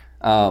Adamah.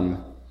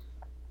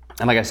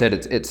 And like I said,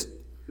 it's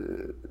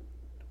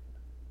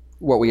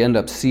what we end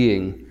up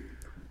seeing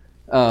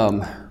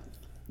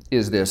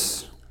is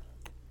this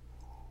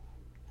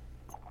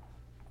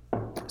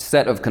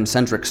set of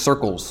concentric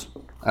circles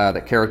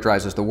that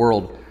characterizes the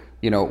world,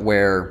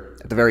 where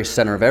at the very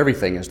center of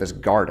everything is this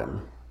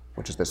garden,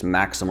 which is this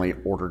maximally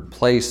ordered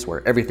place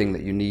where everything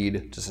that you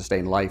need to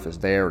sustain life is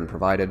there and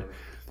provided.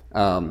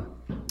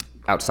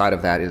 Outside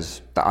of that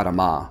is the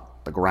Adamah,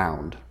 the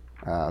ground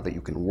that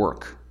you can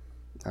work,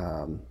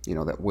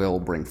 that will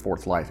bring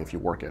forth life if you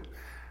work it.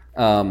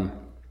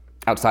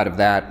 Outside of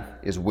that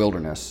is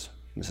wilderness.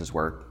 This is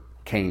where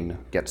Cain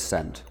gets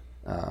sent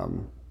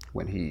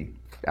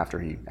after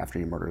he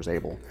murders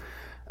Abel.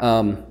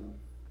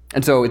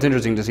 And so it's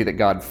interesting to see that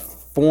God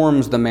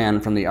forms the man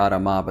from the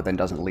Adamah, but then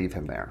doesn't leave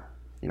him there.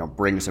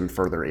 Brings him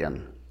further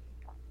in,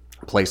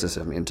 places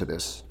him into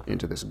this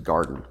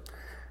garden.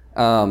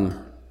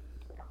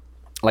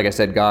 Like I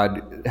said,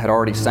 God had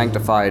already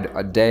sanctified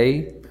a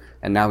day,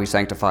 and now he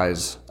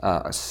sanctifies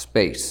a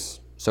space.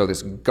 So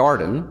this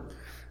garden,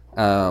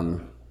 the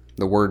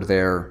word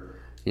there,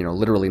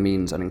 literally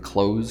means an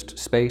enclosed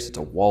space. It's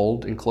a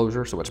walled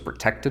enclosure, so it's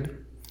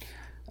protected.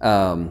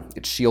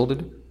 It's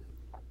shielded.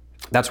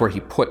 That's where he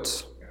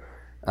puts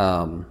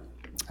the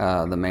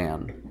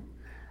man.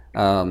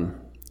 And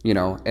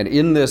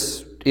in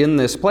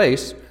this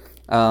place,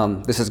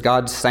 this is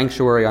God's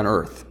sanctuary on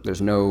earth.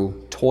 There's no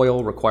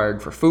toil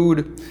required for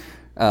food.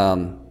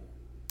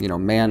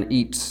 Man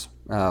eats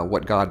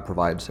what God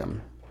provides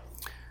him.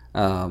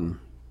 And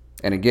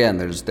again,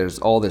 there's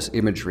all this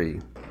imagery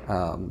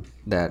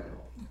that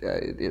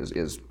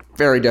is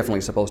very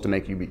definitely supposed to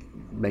make you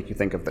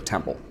think of the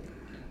temple.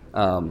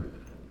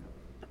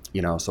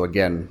 So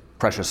again,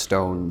 precious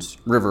stones,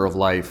 river of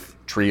life,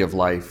 tree of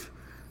life,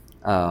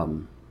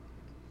 all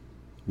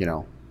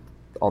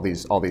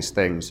these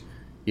things,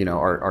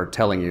 are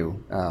telling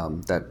you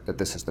that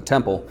this is the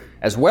temple,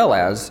 as well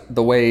as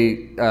the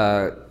way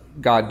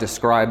God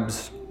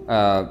describes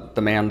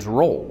the man's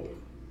role.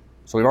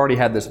 So we've already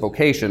had this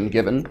vocation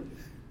given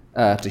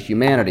to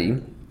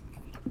humanity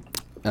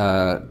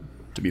to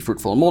be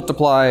fruitful and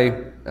multiply,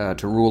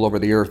 to rule over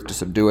the earth, to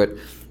subdue it.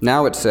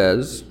 Now it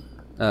says,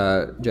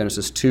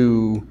 Genesis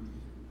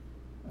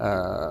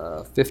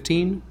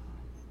 2:15,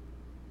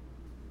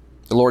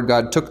 the Lord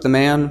God took the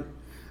man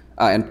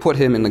and put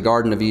him in the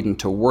Garden of Eden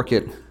to work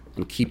it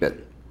and keep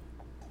it.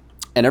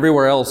 And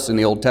everywhere else in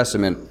the Old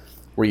Testament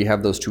where you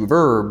have those two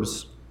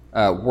verbs,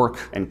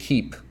 work and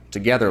keep,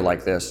 together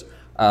like this,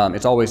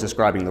 it's always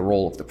describing the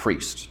role of the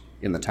priest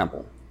in the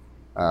temple.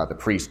 The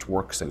priest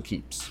works and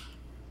keeps,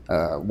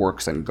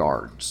 works and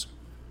guards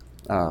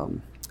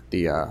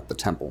the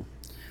temple.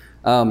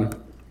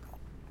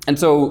 And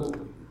so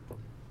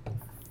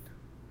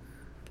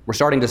we're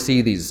starting to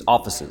see these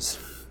offices,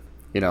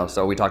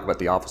 so we talk about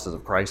the offices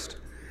of Christ,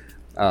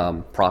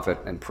 prophet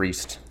and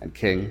priest and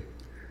king.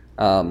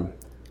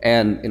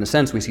 And in a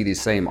sense, we see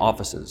these same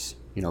offices,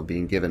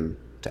 being given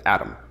to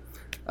Adam,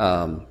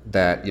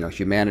 that,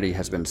 humanity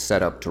has been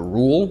set up to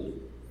rule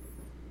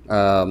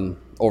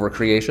over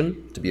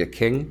creation, to be a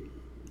king,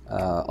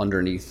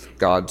 underneath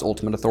God's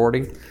ultimate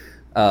authority,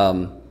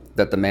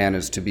 that the man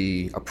is to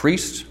be a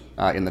priest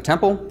in the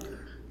temple.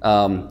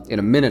 In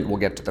a minute, we'll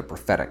get to the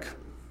prophetic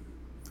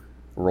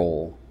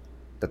role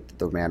that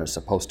the man is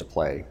supposed to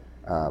play,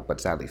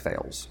 but sadly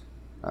fails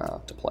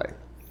to play.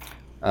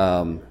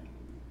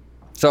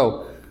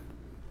 So,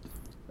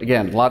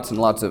 again, lots and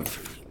lots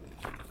of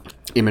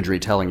imagery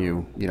telling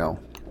you,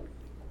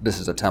 this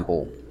is a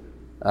temple,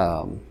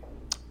 and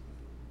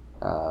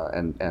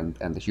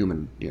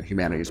the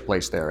humanity is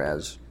placed there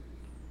as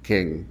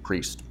king,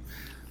 priest,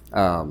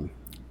 for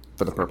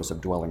the purpose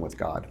of dwelling with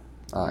God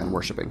and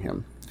worshiping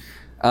Him.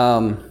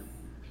 Any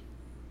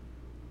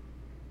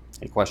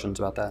questions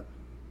about that?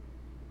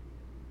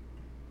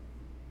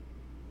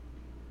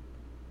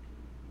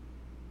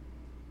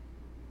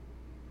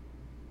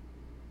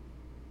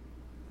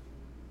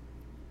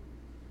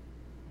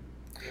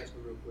 Ask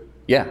them real quick.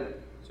 Yeah.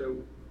 So,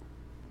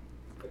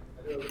 I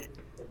know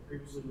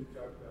previously we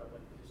talked about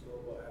like the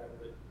historical Adam,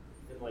 but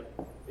in like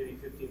maybe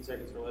 15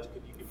 seconds or less,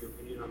 could you give your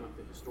opinion on like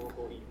the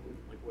historical Eden?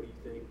 Like, what do you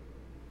think?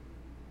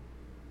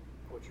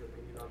 What's your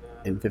opinion on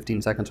that? In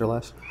 15 seconds or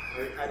less?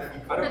 I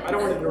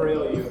don't want to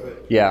derail you,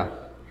 but Yeah.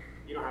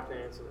 you don't have to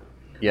answer that.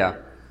 Yeah.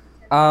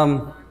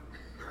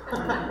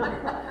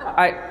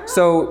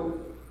 So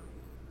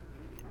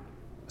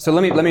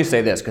let me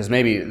say this, because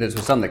maybe this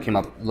was something that came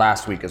up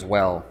last week as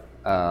well,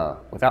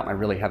 without my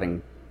really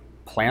having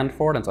planned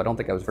for it, and so I don't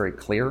think I was very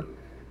clear.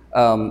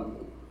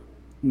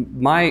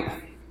 My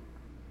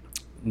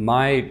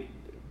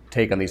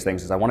take on these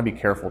things is I want to be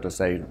careful to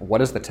say,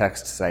 what is the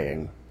text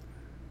saying,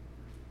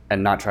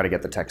 and not try to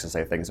get the text to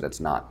say things that it's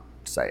not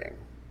saying.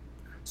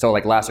 So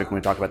like last week when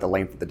we talked about the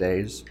length of the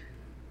days,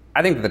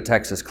 I think that the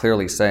text is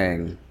clearly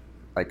saying,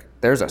 like,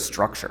 there's a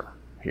structure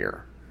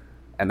here,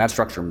 and that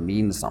structure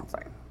means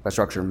something. That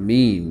structure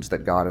means that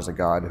God is a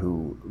God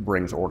who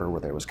brings order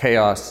where there was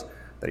chaos,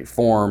 that He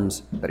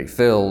forms, that He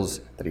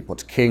fills, that He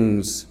puts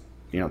kings,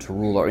 to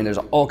rule. I mean, there's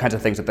all kinds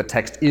of things that the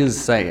text is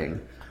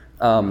saying.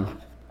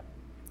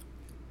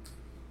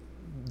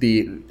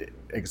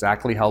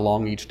 Exactly how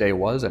long each day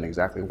was and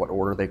exactly what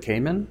order they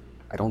came in,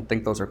 I don't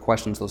think those are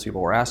questions those people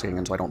were asking,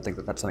 and so I don't think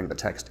that that's something the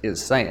text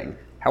is saying.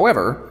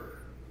 However,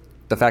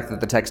 the fact that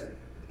the text,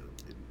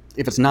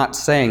 if it's not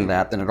saying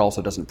that, then it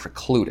also doesn't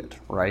preclude it,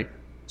 right?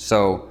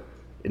 So,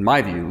 in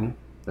my view,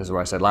 this is what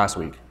I said last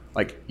week,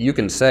 like, you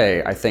can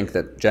say, I think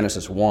that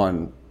Genesis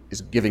 1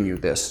 is giving you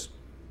this,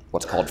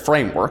 what's called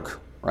framework,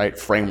 right?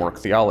 Framework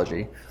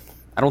theology.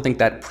 I don't think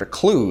that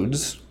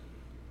precludes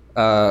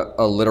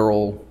a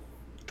literal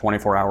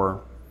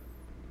 24-hour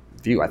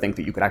view. I think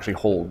that you could actually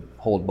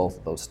hold both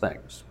of those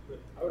things. But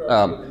I would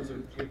argue these are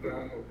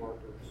geographical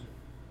markers,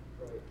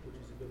 right, which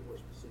is a bit more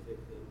specific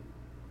than,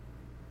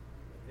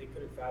 they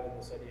couldn't fathom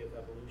this idea of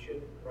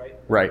evolution, right?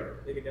 Right.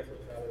 They could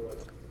definitely fathom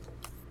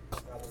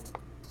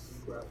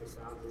geographic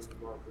boundaries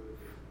and markers.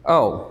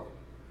 Oh,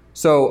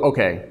 so,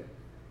 okay. Does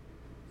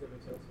that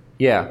make sense?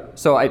 Yeah,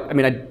 so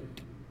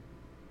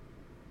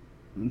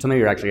so maybe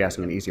you're actually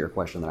asking an easier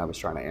question than I was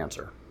trying to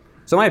answer.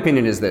 So my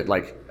opinion is that,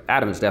 like,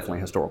 Adam is definitely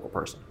a historical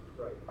person,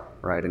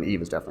 right? And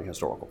Eve is definitely a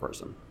historical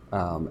person,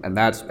 and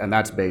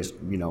that's based,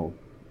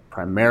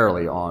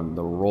 primarily on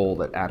the role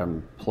that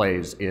Adam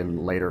plays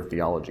in later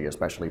theology,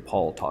 especially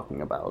Paul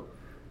talking about,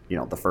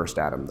 the first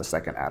Adam, the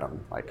second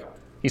Adam. Like,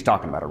 he's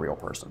talking about a real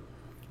person.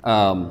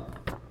 So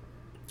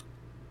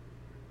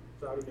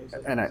how do you make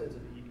sense of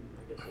Eden,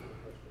 I guess, is the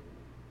question.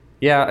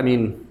 Yeah, I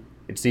mean,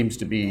 it seems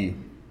to be.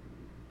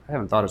 I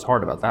haven't thought as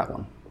hard about that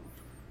one,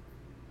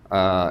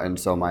 and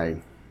so my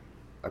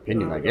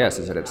opinion, I guess,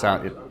 is that it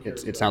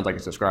sounds like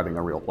it's describing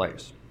a real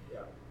place,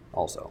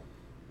 also.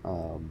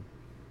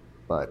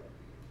 But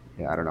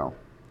yeah, I don't know.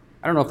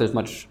 I don't know if there's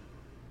much.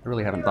 I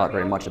really haven't thought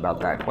very much about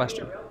that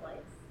question.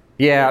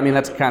 Yeah, I mean,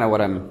 that's kind of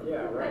what I'm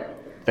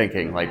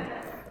thinking. Like,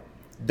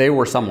 they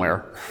were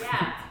somewhere.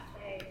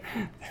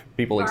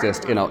 People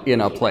exist in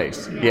a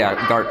place.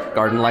 Yeah,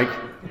 garden-like.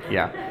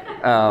 Yeah,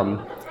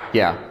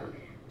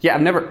 yeah.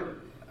 I've never.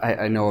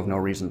 I know of no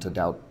reason to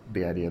doubt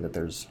the idea that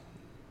there's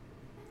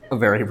a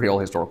very real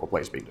historical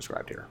place being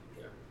described here.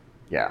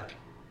 Yeah.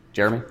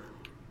 Jeremy?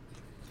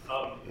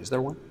 Is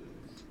there one?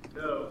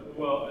 No.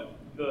 Well,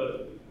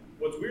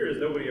 what's weird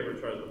is nobody ever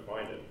tries to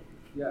find it.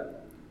 Yeah.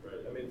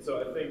 Right. I mean, so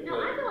I think. No,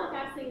 I feel like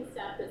I've seen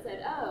stuff that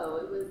said, "Oh,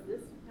 it was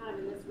this kind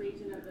of in this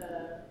region of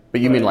the."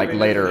 But you mean like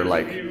later, there's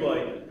like. A few,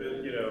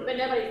 But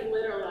nobody's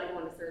literally like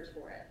going to search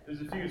for it.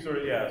 There's a few sort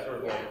of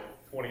like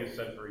 20th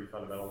century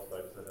fundamentalist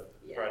types that have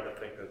tried to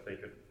think that they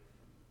could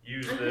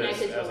use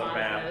this as a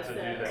map to do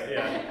that.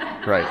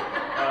 Yeah. Right.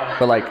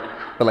 But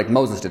like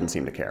Moses didn't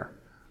seem to care.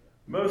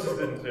 Moses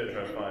didn't try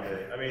to find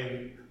it. I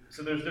mean,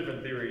 so there's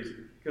different theories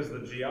because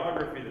the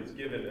geography that's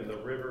given and the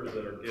rivers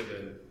that are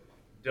given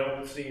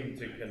don't seem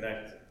to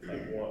connect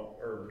at one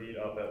or meet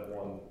up at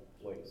one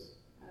place.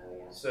 Oh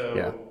yeah.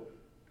 So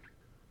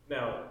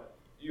now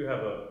you have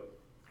a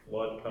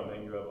flood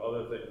coming. You have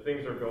other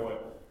things are going.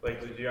 Like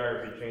the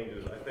geography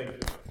changes. I think,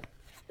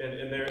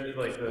 and there's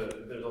like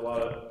there's a lot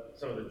of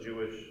some of the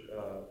Jewish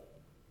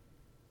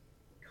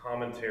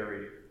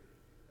commentary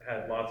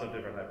had lots of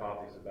different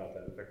hypotheses about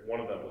that. In fact, one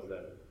of them was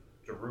that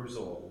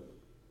Jerusalem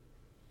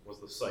was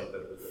the site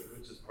that it was in,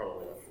 which is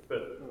probably not true.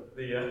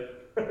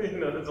 But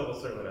that's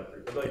almost certainly not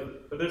true.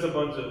 But there's a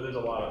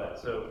lot of that.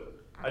 So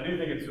I do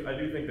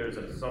think there's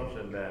an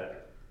assumption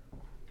that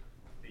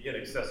the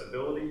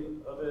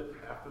inaccessibility of it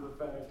after the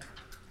fact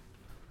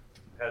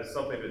has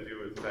something to do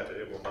with the fact that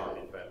it will not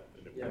be found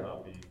and it will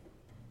not be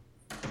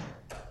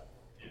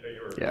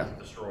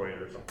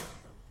destroyed or something.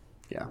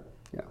 Yeah.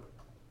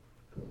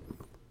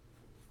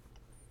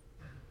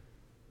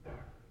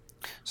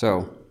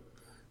 So,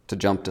 to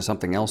jump to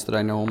something else that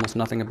I know almost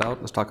nothing about,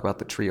 let's talk about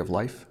the tree of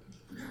life.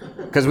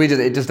 Because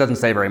it just doesn't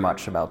say very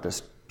much about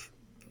this.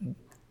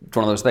 It's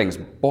one of those things,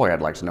 boy,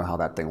 I'd like to know how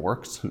that thing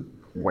works,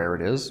 where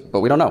it is,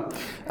 but we don't know.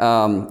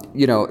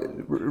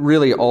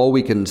 Really all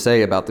we can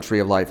say about the tree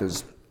of life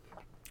is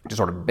just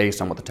sort of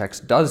based on what the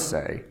text does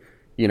say,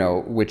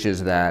 which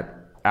is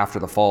that after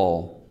the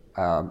fall,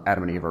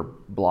 Adam and Eve are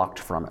blocked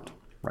from it.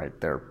 Right,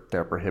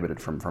 they're prohibited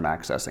from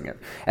accessing it,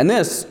 and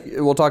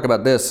we'll talk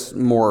about this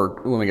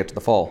more when we get to the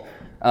fall.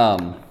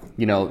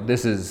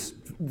 This is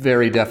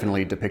very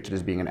definitely depicted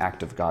as being an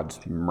act of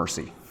God's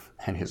mercy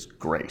and His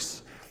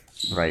grace,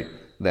 right?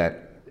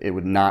 That it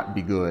would not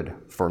be good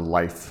for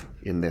life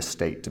in this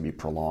state to be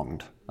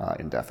prolonged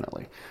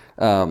indefinitely,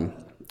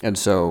 and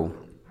so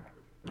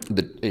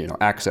the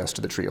access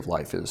to the tree of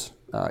life is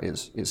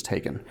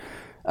taken.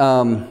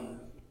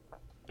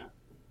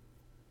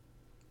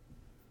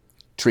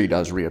 Tree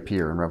does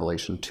reappear in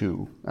Revelation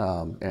 2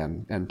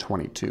 and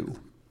 22,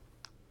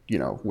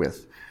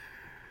 with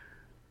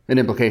an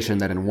implication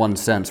that in one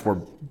sense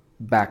we're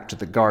back to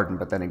the garden,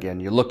 but then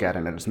again you look at it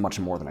and it's much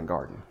more than a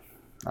garden.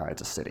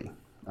 It's a city.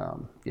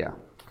 Yeah.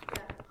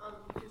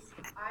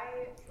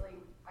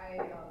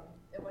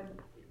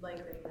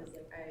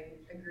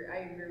 I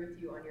agree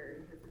with you on your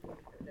interpretation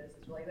of this.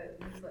 It's really that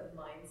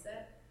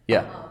mindset.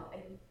 Yeah.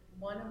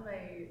 One of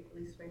my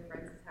friends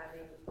is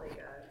having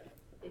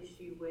a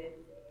issue with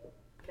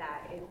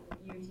that if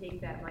you take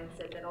that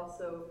mindset that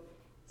also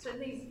certain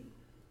things,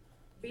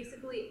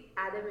 basically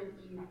Adam and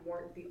Eve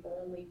weren't the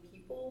only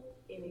people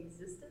in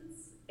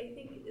existence, I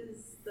think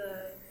is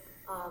the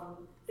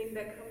thing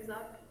that comes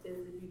up,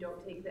 is if you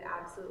don't take the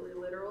absolutely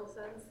literal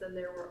sense, then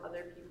there were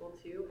other people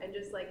too. And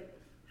just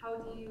how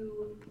do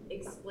you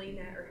explain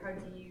that, or how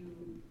do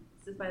you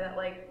justify that?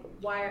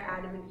 Why are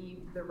Adam and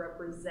Eve the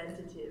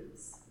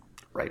representatives?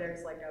 Right.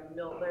 There's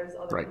there's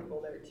other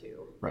people there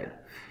too. Right.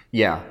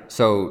 Yeah.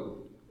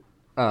 So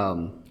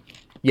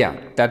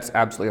that's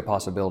absolutely a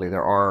possibility.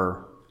 There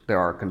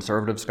are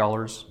conservative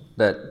scholars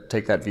that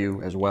take that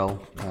view as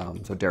well.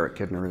 So Derek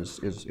Kidner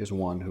is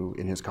one who,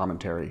 in his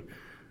commentary,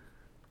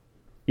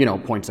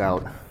 points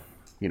out,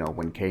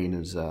 when Cain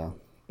is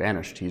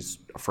banished, he's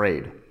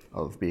afraid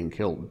of being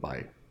killed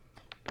by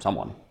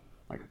someone.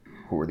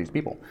 Who are these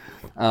people?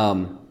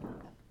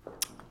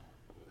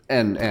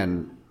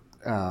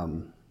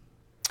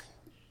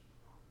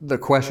 The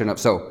question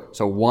of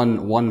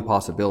one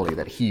possibility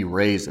that he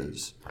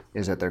raises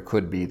is that there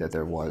could be that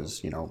there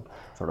was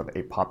sort of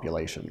a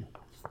population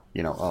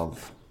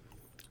of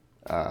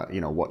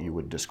what you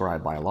would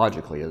describe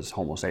biologically as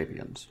Homo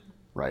sapiens,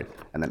 right?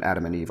 And then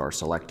Adam and Eve are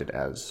selected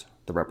as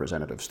the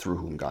representatives through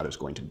whom God is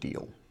going to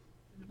deal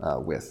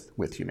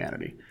with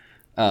humanity,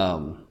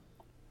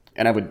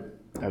 and I would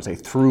say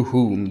through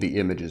whom the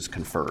image is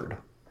conferred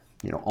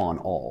on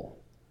all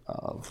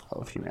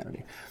of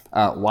humanity.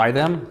 Why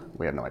them?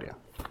 We have no idea.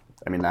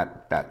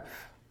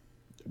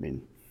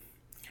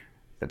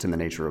 That's in the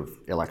nature of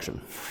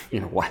election.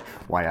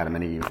 Why Adam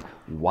and Eve?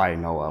 Why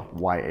Noah?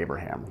 Why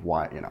Abraham?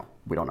 Why,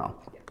 we don't know.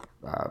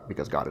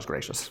 Because God is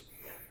gracious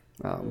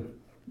and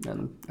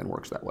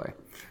works that way.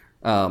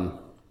 But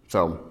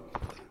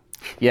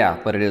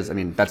it is,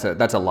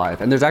 that's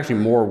alive. And there's actually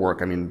more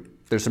work.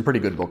 There's some pretty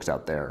good books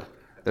out there.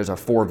 There's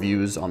 4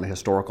 views on the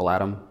historical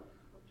Adam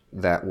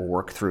that will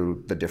work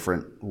through the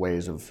different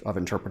ways of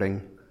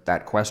interpreting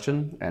that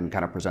question and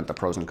kind of present the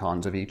pros and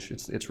cons of each.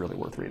 It's really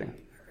worth reading.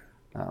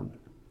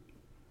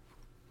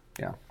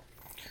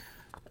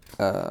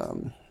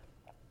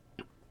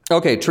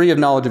 Okay, tree of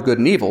knowledge of good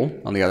and evil,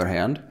 on the other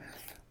hand.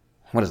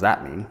 What does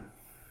that mean?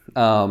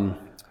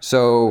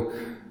 So,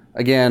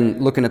 again,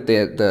 looking at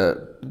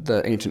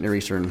the ancient Near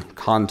Eastern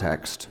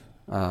context,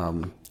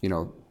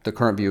 the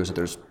current view is that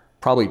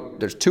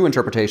there's 2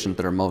 interpretations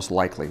that are most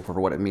likely for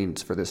what it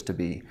means for this to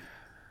be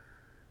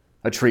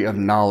a tree of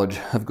knowledge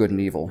of good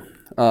and evil.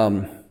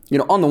 On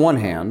the one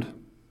hand,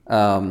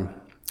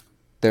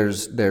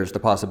 there's the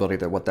possibility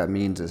that what that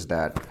means is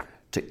that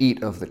to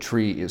eat of the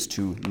tree is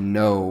to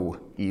know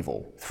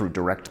evil through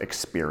direct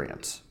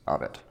experience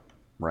of it,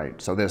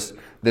 right? So this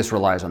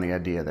relies on the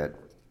idea that,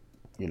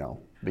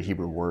 the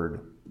Hebrew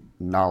word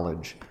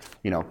knowledge,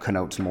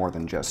 connotes more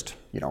than just,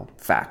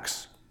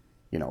 facts,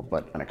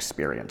 but an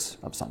experience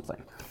of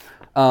something.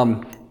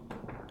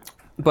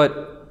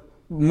 But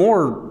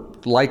more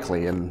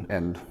likely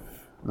and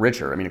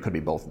richer, it could be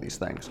both of these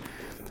things,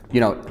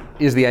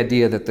 is the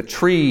idea that the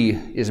tree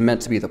is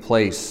meant to be the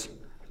place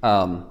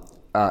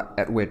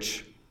at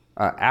which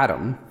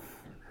Adam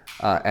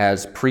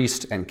as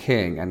priest and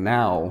king, and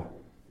now,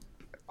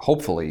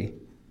 hopefully,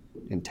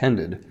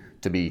 intended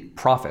to be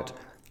prophet,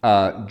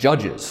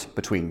 judges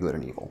between good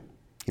and evil,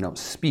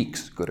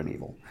 speaks good and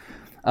evil.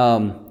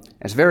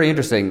 It's very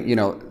interesting,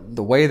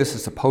 the way this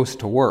is supposed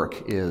to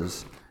work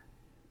is,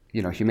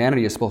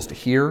 humanity is supposed to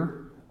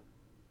hear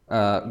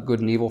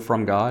good and evil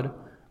from God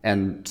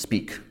and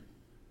speak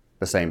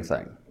the same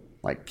thing.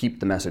 Like, keep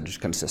the message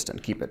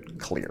consistent, keep it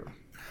clear.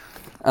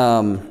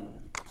 And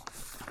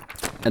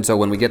so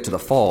when we get to the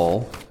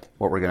fall,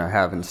 what we're going to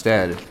have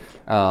instead is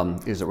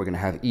that we're going to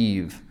have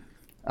Eve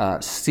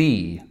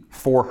see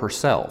for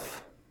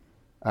herself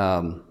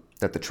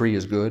that the tree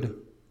is good,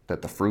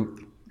 that the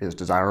fruit is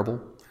desirable,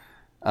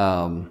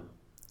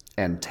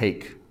 and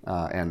take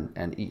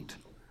and eat.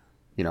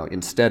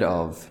 Instead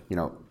of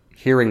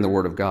hearing the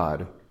word of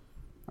God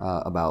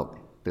about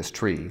this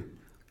tree,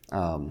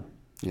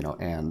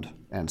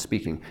 and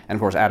speaking. And of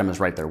course, Adam is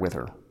right there with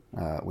her.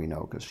 We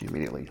know because she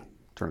immediately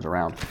turns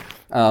around.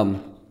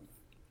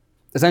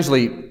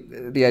 Essentially,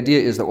 the idea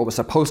is that what was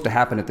supposed to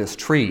happen at this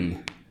tree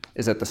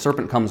is that the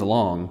serpent comes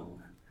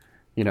along,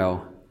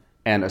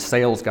 and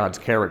assails God's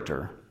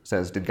character.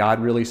 Says, did God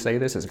really say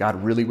this? Is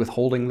God really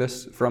withholding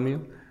this from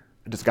you?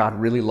 Does God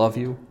really love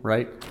you,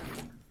 right?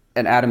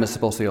 And Adam is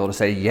supposed to be able to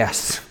say,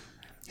 yes,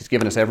 he's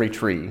given us every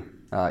tree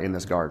in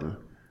this garden.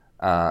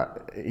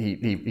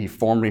 He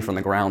formed me from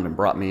the ground and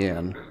brought me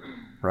in,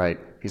 right?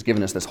 He's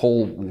given us this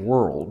whole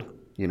world,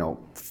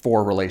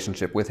 for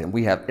relationship with him.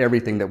 We have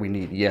everything that we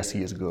need. Yes,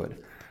 he is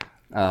good.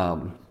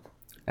 And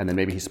then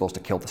maybe he's supposed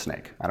to kill the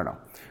snake. I don't know.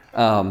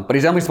 But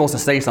he's only supposed to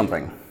say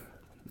something.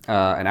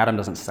 And Adam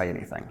doesn't say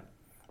anything.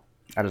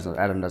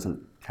 Adam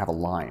doesn't have a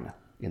line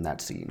in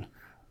that scene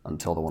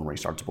until the one where he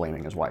starts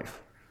blaming his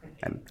wife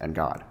and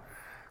God.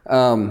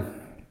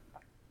 And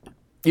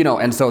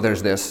so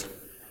there's this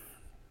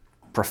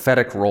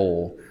prophetic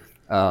role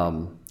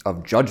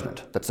of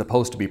judgment that's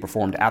supposed to be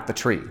performed at the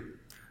tree,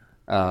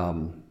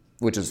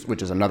 which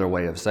is another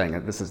way of saying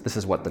it. This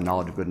is what the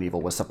knowledge of good and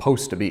evil was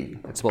supposed to be.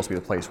 It's supposed to be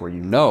the place where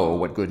you know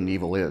what good and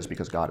evil is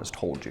because God has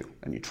told you,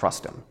 and you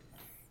trust him.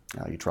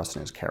 You trust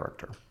in his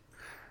character.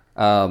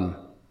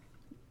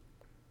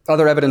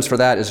 Other evidence for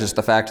that is just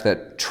the fact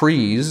that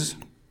trees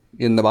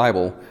in the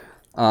Bible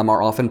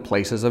are often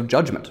places of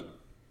judgment.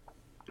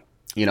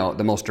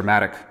 The most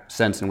dramatic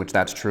sense in which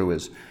that's true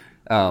is,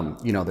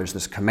 there's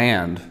this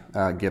command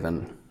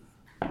given.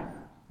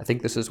 I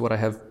think this is what I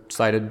have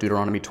cited,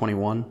 Deuteronomy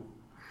 21.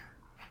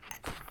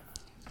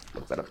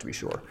 Look that up to be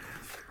sure.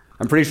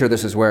 I'm pretty sure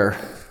this is where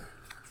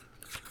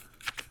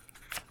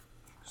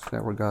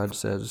God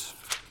says,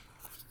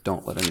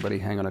 don't let anybody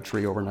hang on a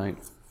tree overnight.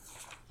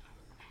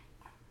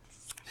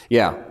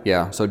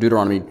 Yeah. So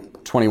Deuteronomy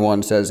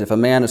 21 says, if a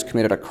man has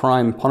committed a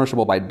crime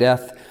punishable by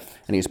death,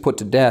 and he is put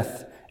to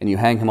death, and you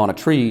hang him on a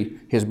tree,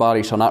 his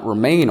body shall not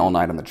remain all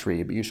night on the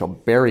tree, but you shall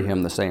bury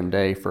him the same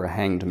day, for a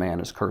hanged man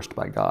is cursed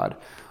by God.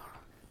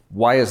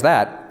 Why is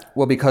that?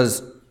 Well,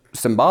 because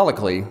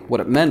symbolically,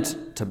 what it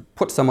meant to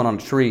put someone on a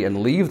tree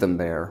and leave them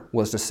there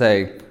was to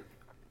say,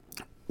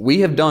 we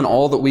have done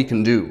all that we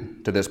can do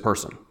to this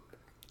person.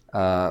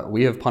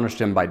 We have punished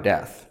him by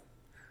death.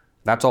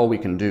 That's all we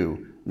can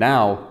do.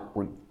 Now,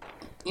 we're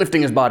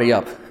lifting his body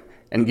up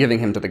and giving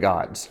him to the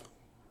gods.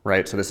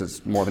 Right? So this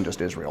is more than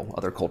just Israel.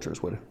 Other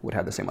cultures would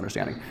have the same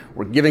understanding.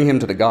 We're giving him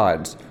to the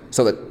gods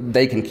so that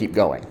they can keep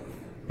going.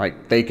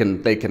 Right? They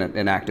can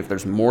enact if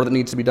there's more that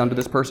needs to be done to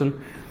this person.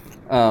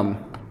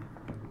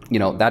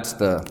 That's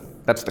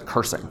the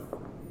cursing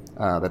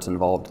that's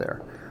involved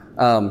there.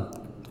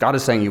 God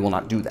is saying you will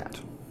not do that.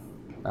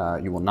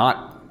 You will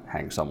not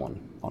hang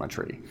someone on a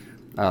tree.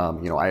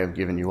 I have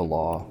given you a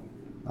law.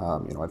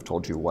 I've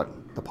told you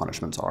what the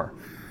punishments are.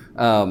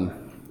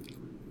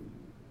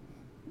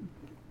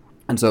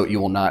 And so you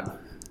will not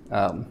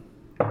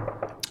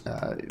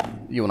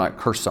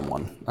curse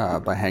someone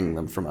by hanging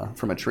them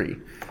from a tree.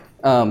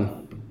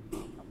 And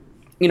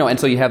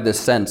so you have this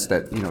sense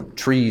that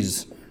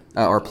trees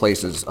are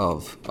places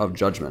of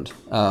judgment.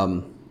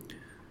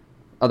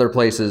 Other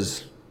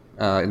places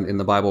in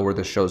the Bible where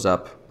this shows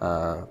up,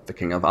 the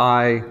king of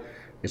Ai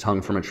is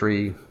hung from a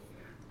tree.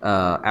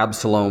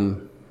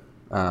 Absalom,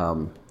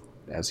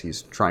 as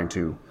he's trying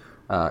to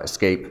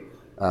escape,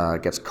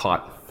 gets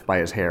caught by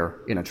his hair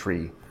in a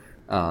tree.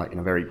 In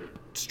a very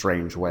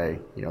strange way,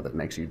 that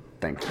makes you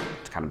think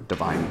it's kind of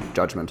divine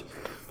judgment.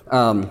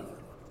 In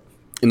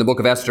the book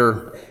of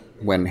Esther,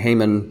 when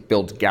Haman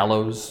builds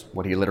gallows,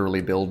 what he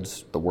literally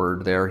builds, the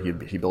word there,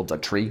 he builds a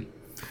tree.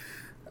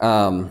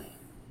 I'm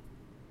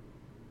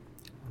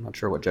not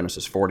sure what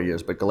Genesis 40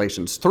 is, but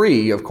Galatians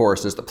 3, of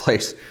course, is the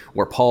place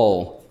where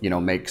Paul,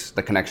 makes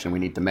the connection we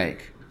need to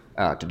make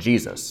to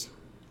Jesus,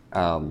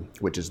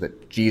 which is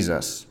that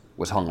Jesus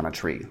was hung on a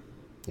tree,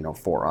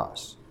 for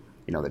us.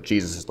 That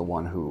Jesus is the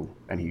one who,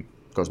 and he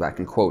goes back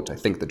and quotes, I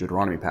think, the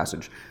Deuteronomy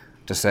passage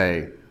to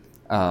say,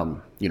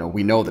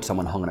 we know that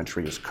someone hung on a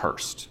tree is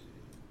cursed,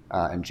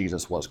 and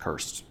Jesus was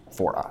cursed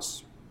for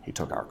us. He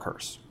took our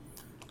curse.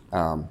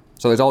 So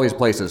there's all these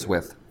places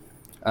with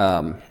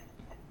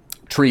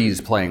trees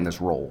playing this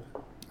role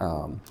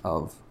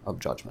of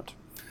judgment.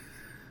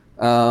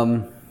 We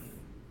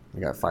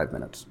got 5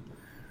 minutes.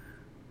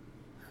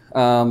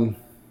 Are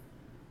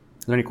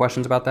there any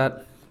questions about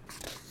that?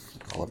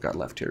 All I've got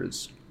left here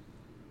is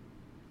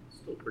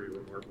Still pretty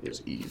remarkable.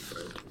 Is Eve.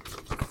 Right?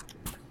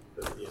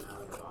 That the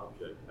inanimate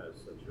object has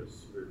such a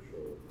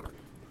spiritual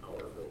power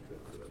built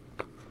into it.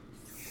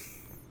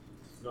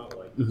 It's not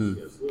like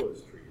C.S.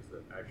 Lewis trees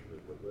that actually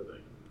were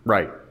living.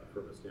 right.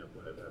 From a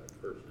standpoint of having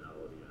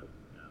personality and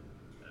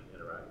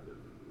interactive,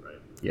 right?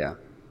 Yeah.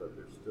 But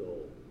there's still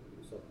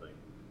something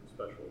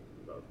special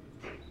about these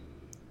trees.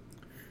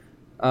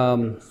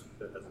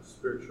 That has a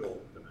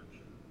spiritual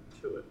dimension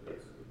to it.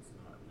 It's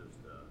not just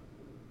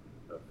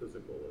a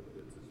physical,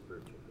 it's a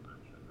spiritual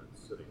dimension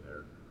that's sitting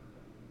there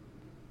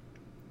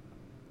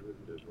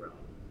rooted to the ground.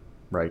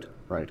 Right.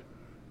 Right.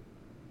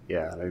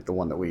 Yeah. I think the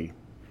one that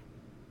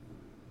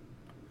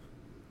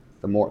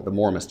the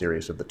more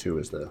mysterious of the two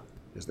is the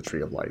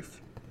tree of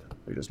life.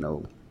 We just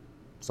know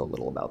so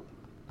little about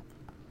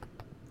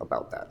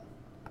that.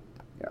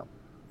 Yeah.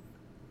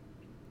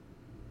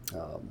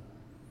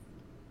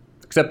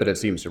 Except that it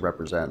seems to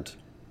represent,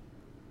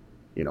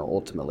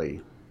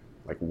 ultimately,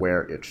 like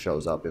where it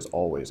shows up is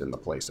always in the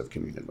place of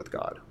communion with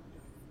God.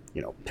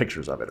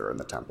 Pictures of it are in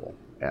the temple,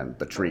 and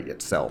the tree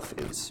itself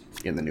is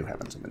in the new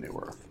heavens and the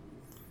new earth.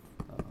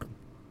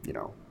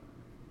 Yeah.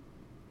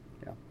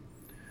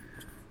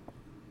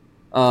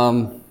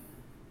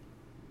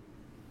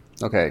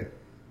 Okay,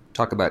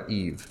 talk about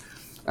Eve.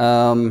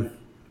 A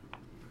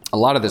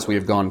lot of this we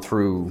have gone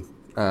through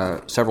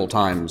several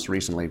times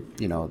recently,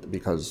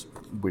 because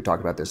we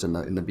talked about this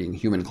in the Being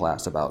Human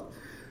class about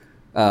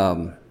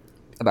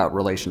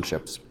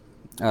relationships.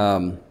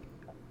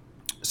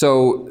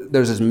 So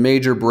there's this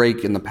major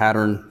break in the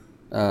pattern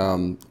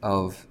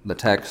of the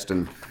text,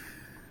 and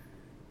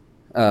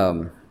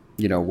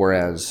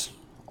whereas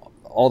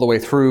all the way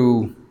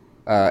through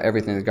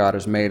everything that God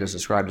has made is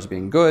described as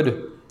being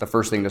good, the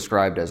first thing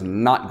described as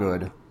not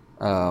good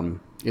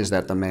is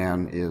that the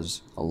man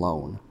is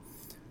alone.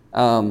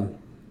 A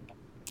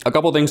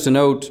couple things to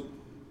note.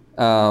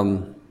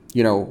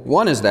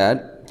 One is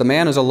that the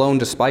man is alone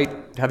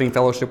despite having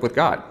fellowship with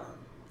God.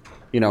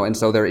 And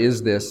so there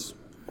is this.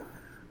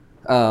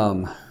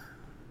 God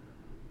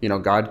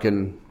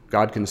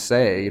can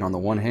say, on the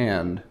one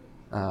hand,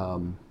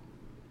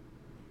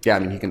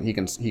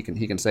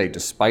 he can say,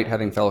 despite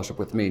having fellowship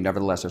with me,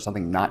 nevertheless there's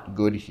something not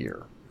good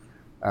here,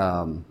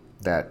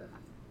 that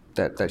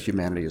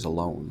humanity is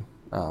alone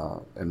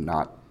and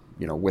not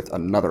with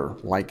another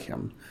like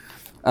him.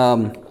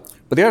 But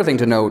the other thing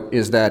to note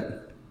is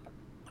that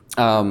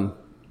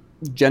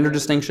gender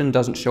distinction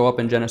doesn't show up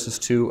in Genesis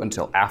 2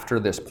 until after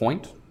this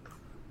point.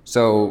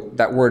 So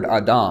that word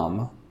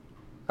Adam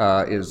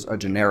is a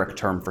generic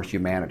term for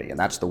humanity, and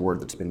that's the word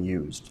that's been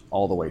used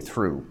all the way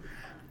through.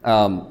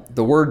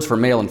 The words for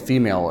male and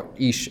female,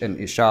 ish and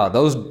isha,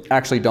 those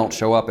actually don't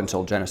show up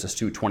until Genesis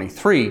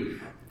 2:23,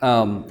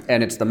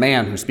 and it's the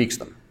man who speaks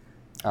them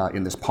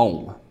in this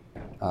poem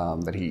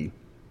that he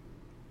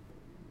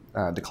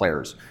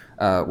declares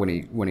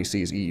when he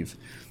sees Eve.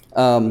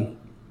 The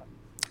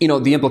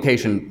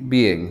implication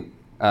being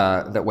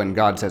that when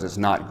God says it's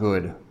not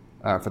good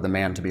for the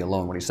man to be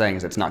alone, what he's saying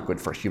is it's not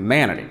good for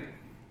humanity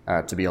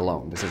to be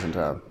alone. This isn't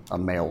a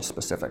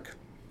male-specific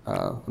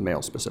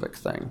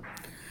thing.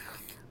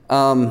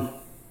 Could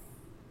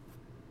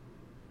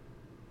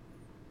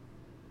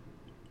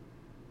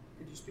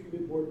you speak a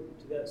bit more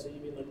to that? So you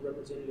mean like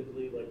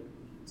representatively, like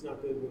it's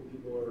not good when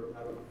people are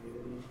out of the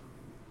community?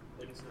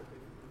 Like it's not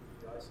good for people to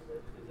be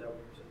isolated? Is that what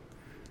you're saying?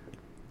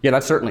 Yeah,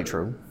 that's certainly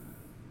true.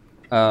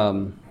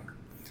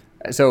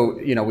 So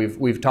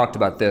we've talked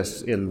about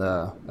this in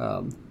the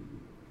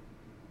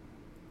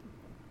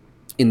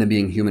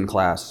Being Human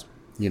class,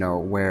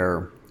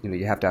 where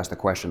you have to ask the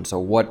question. So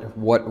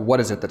what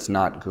is it that's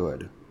not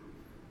good?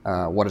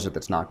 What is it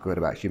that's not good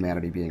about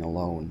humanity being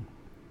alone?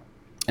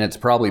 And it's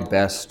probably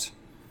best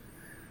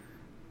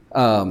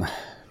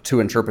to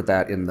interpret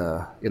that in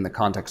the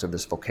context of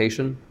this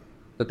vocation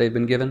that they've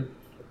been given.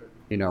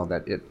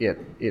 That it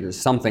is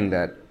something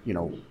that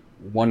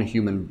one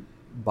human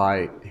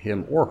by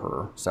him or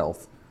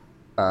herself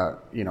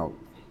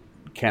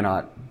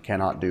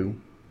cannot do.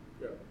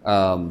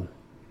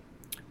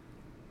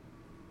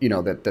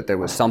 That there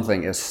was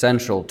something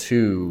essential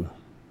to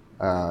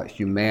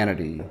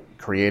humanity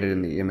created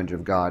in the image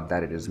of God,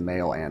 that it is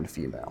male and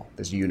female.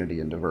 This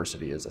unity and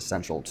diversity is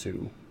essential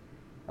to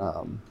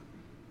the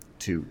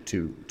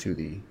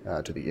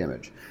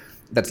image.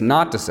 That's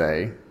not to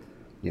say,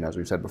 as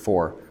we've said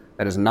before,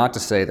 that is not to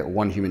say that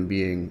one human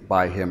being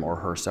by him or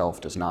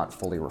herself does not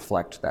fully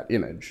reflect that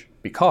image,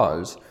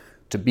 because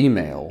to be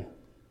male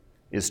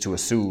is to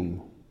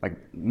assume, like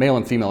male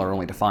and female are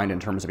only defined in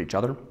terms of each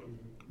other,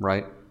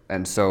 right?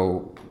 And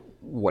so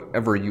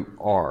whatever you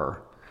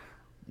are,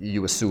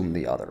 you assume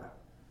the other,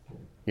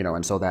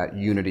 and so that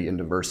unity and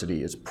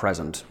diversity is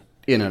present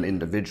in an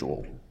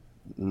individual,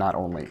 not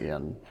only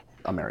in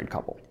a married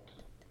couple,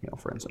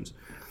 for instance.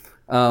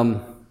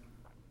 But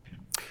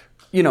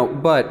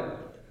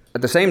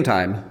at the same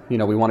time, we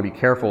want to be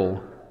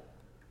careful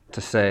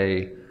to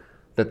say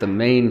that the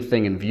main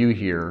thing in view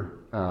here,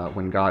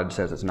 when God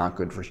says it's not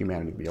good for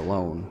humanity to be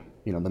alone,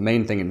 the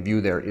main thing in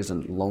view there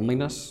isn't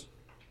loneliness.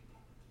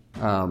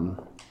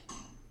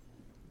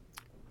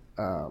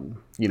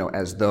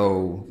 As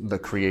though the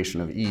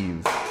creation of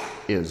Eve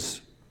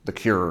is the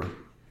cure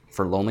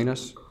for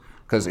loneliness.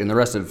 Because in the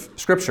rest of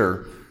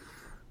Scripture,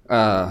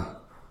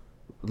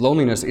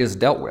 loneliness is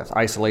dealt with,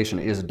 isolation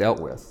is dealt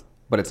with,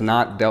 but it's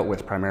not dealt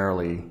with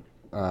primarily,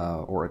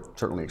 or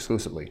certainly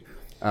exclusively,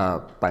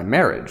 by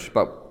marriage,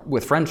 but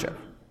with friendship,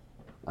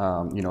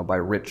 by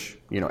rich,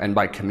 and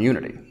by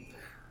community.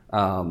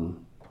 So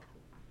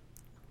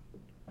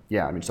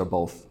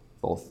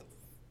both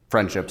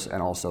friendships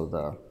and also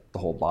the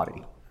whole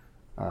body,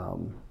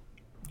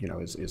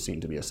 is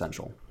seen to be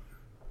essential.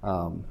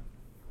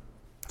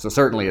 So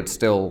certainly it is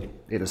still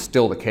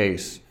the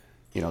case,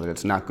 that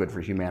it's not good for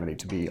humanity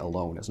to be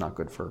alone. It's not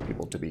good for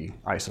people to be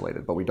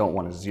isolated. But we don't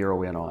want to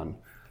zero in on,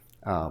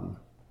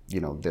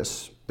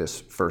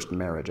 this first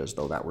marriage as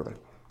though that were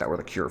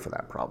the cure for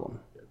that problem.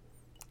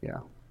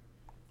 Yeah.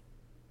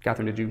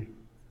 Catherine, did you?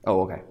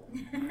 Oh, okay.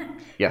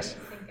 Yes.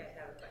 I think I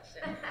have a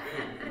question.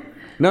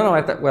 No.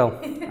 I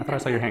thought I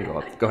saw your hand go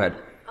up. Go ahead.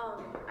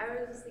 I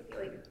was just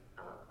thinking,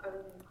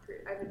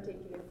 I've been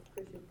taking a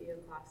Christian theo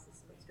class this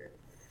semester,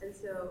 and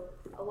so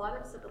a lot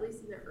of stuff, at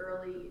least in the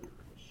early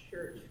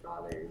church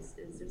fathers,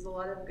 there's a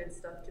lot of good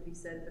stuff to be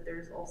said, but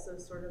there's also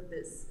sort of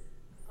this,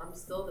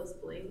 still this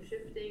blame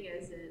shifting,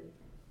 as in,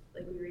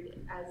 we read,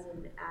 as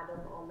in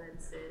Adam all men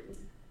sinned,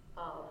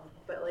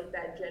 but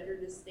that gender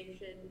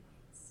distinction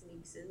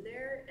sneaks in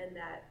there, and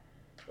that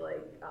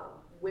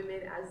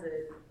women as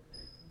a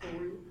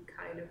group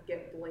kind of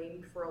get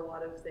blamed for a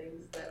lot of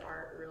things that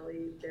aren't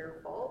really their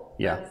fault.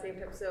 Yeah. At the same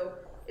time, so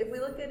if we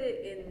look at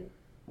it in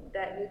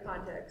that new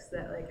context,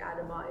 that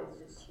Adamah is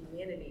just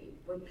humanity.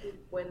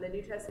 When the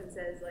New Testament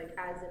says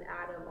as in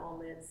Adam all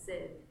men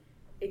sinned,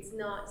 it's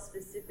not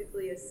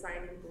specifically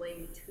assigning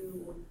blame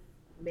to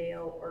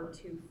male or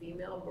to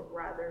female, but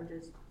rather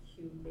just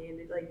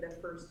humanity,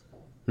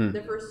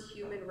 the first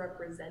human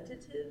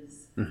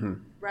representatives,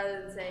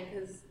 rather than saying,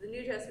 because the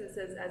New Testament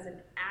says as in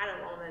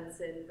Adam all men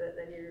sinned, but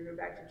then you go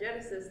back to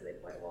Genesis and they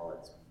point, well,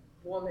 it's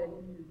woman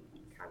who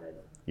kind of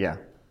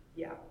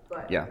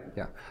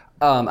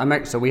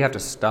so we have to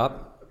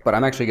stop, but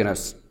I'm actually going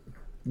to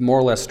more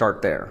or less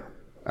start there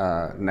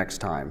next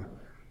time,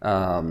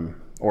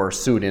 or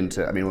soon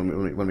into.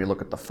 When we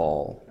look at the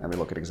fall and we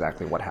look at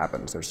exactly what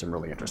happens, there's some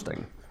really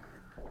interesting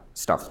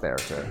stuff there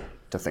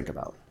to think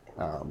about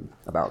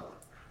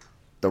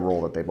the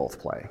role that they both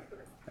play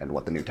and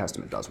what the New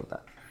Testament does with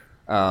that.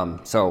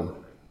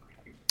 So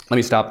let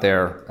me stop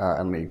there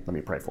and let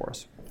me pray for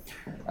us.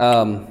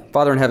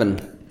 Father in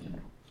heaven,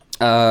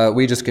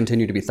 we just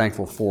continue to be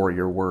thankful for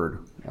your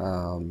word,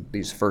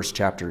 these first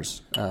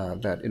chapters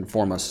that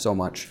inform us so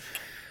much.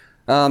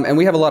 And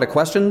we have a lot of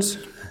questions.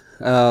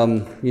 There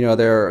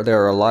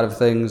are a lot of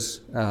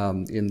things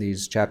in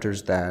these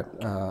chapters that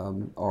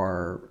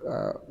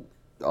are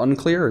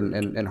unclear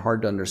and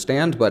hard to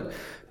understand, but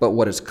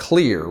what is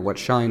clear, what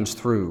shines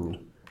through,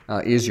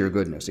 is your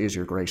goodness, is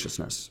your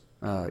graciousness,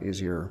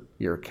 is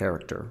your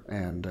character.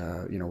 And,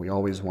 we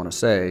always want to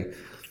say,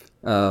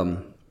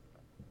 that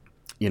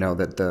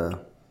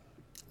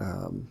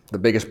the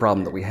biggest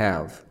problem that we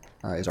have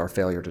is our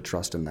failure to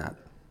trust in that.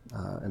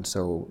 And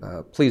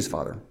so please,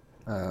 Father,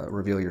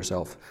 reveal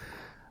yourself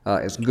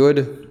as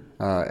good,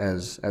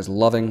 as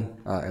loving,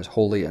 as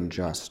holy and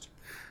just,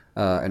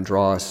 and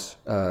draw us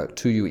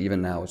to you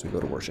even now as we go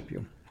to worship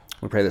you.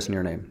 We pray this in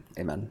your name.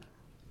 Amen.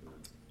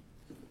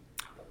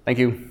 Thank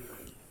you.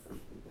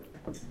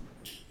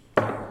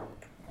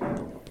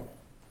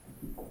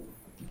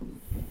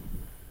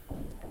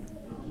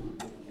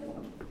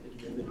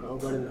 I'll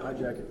run in the hot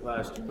jacket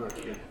last.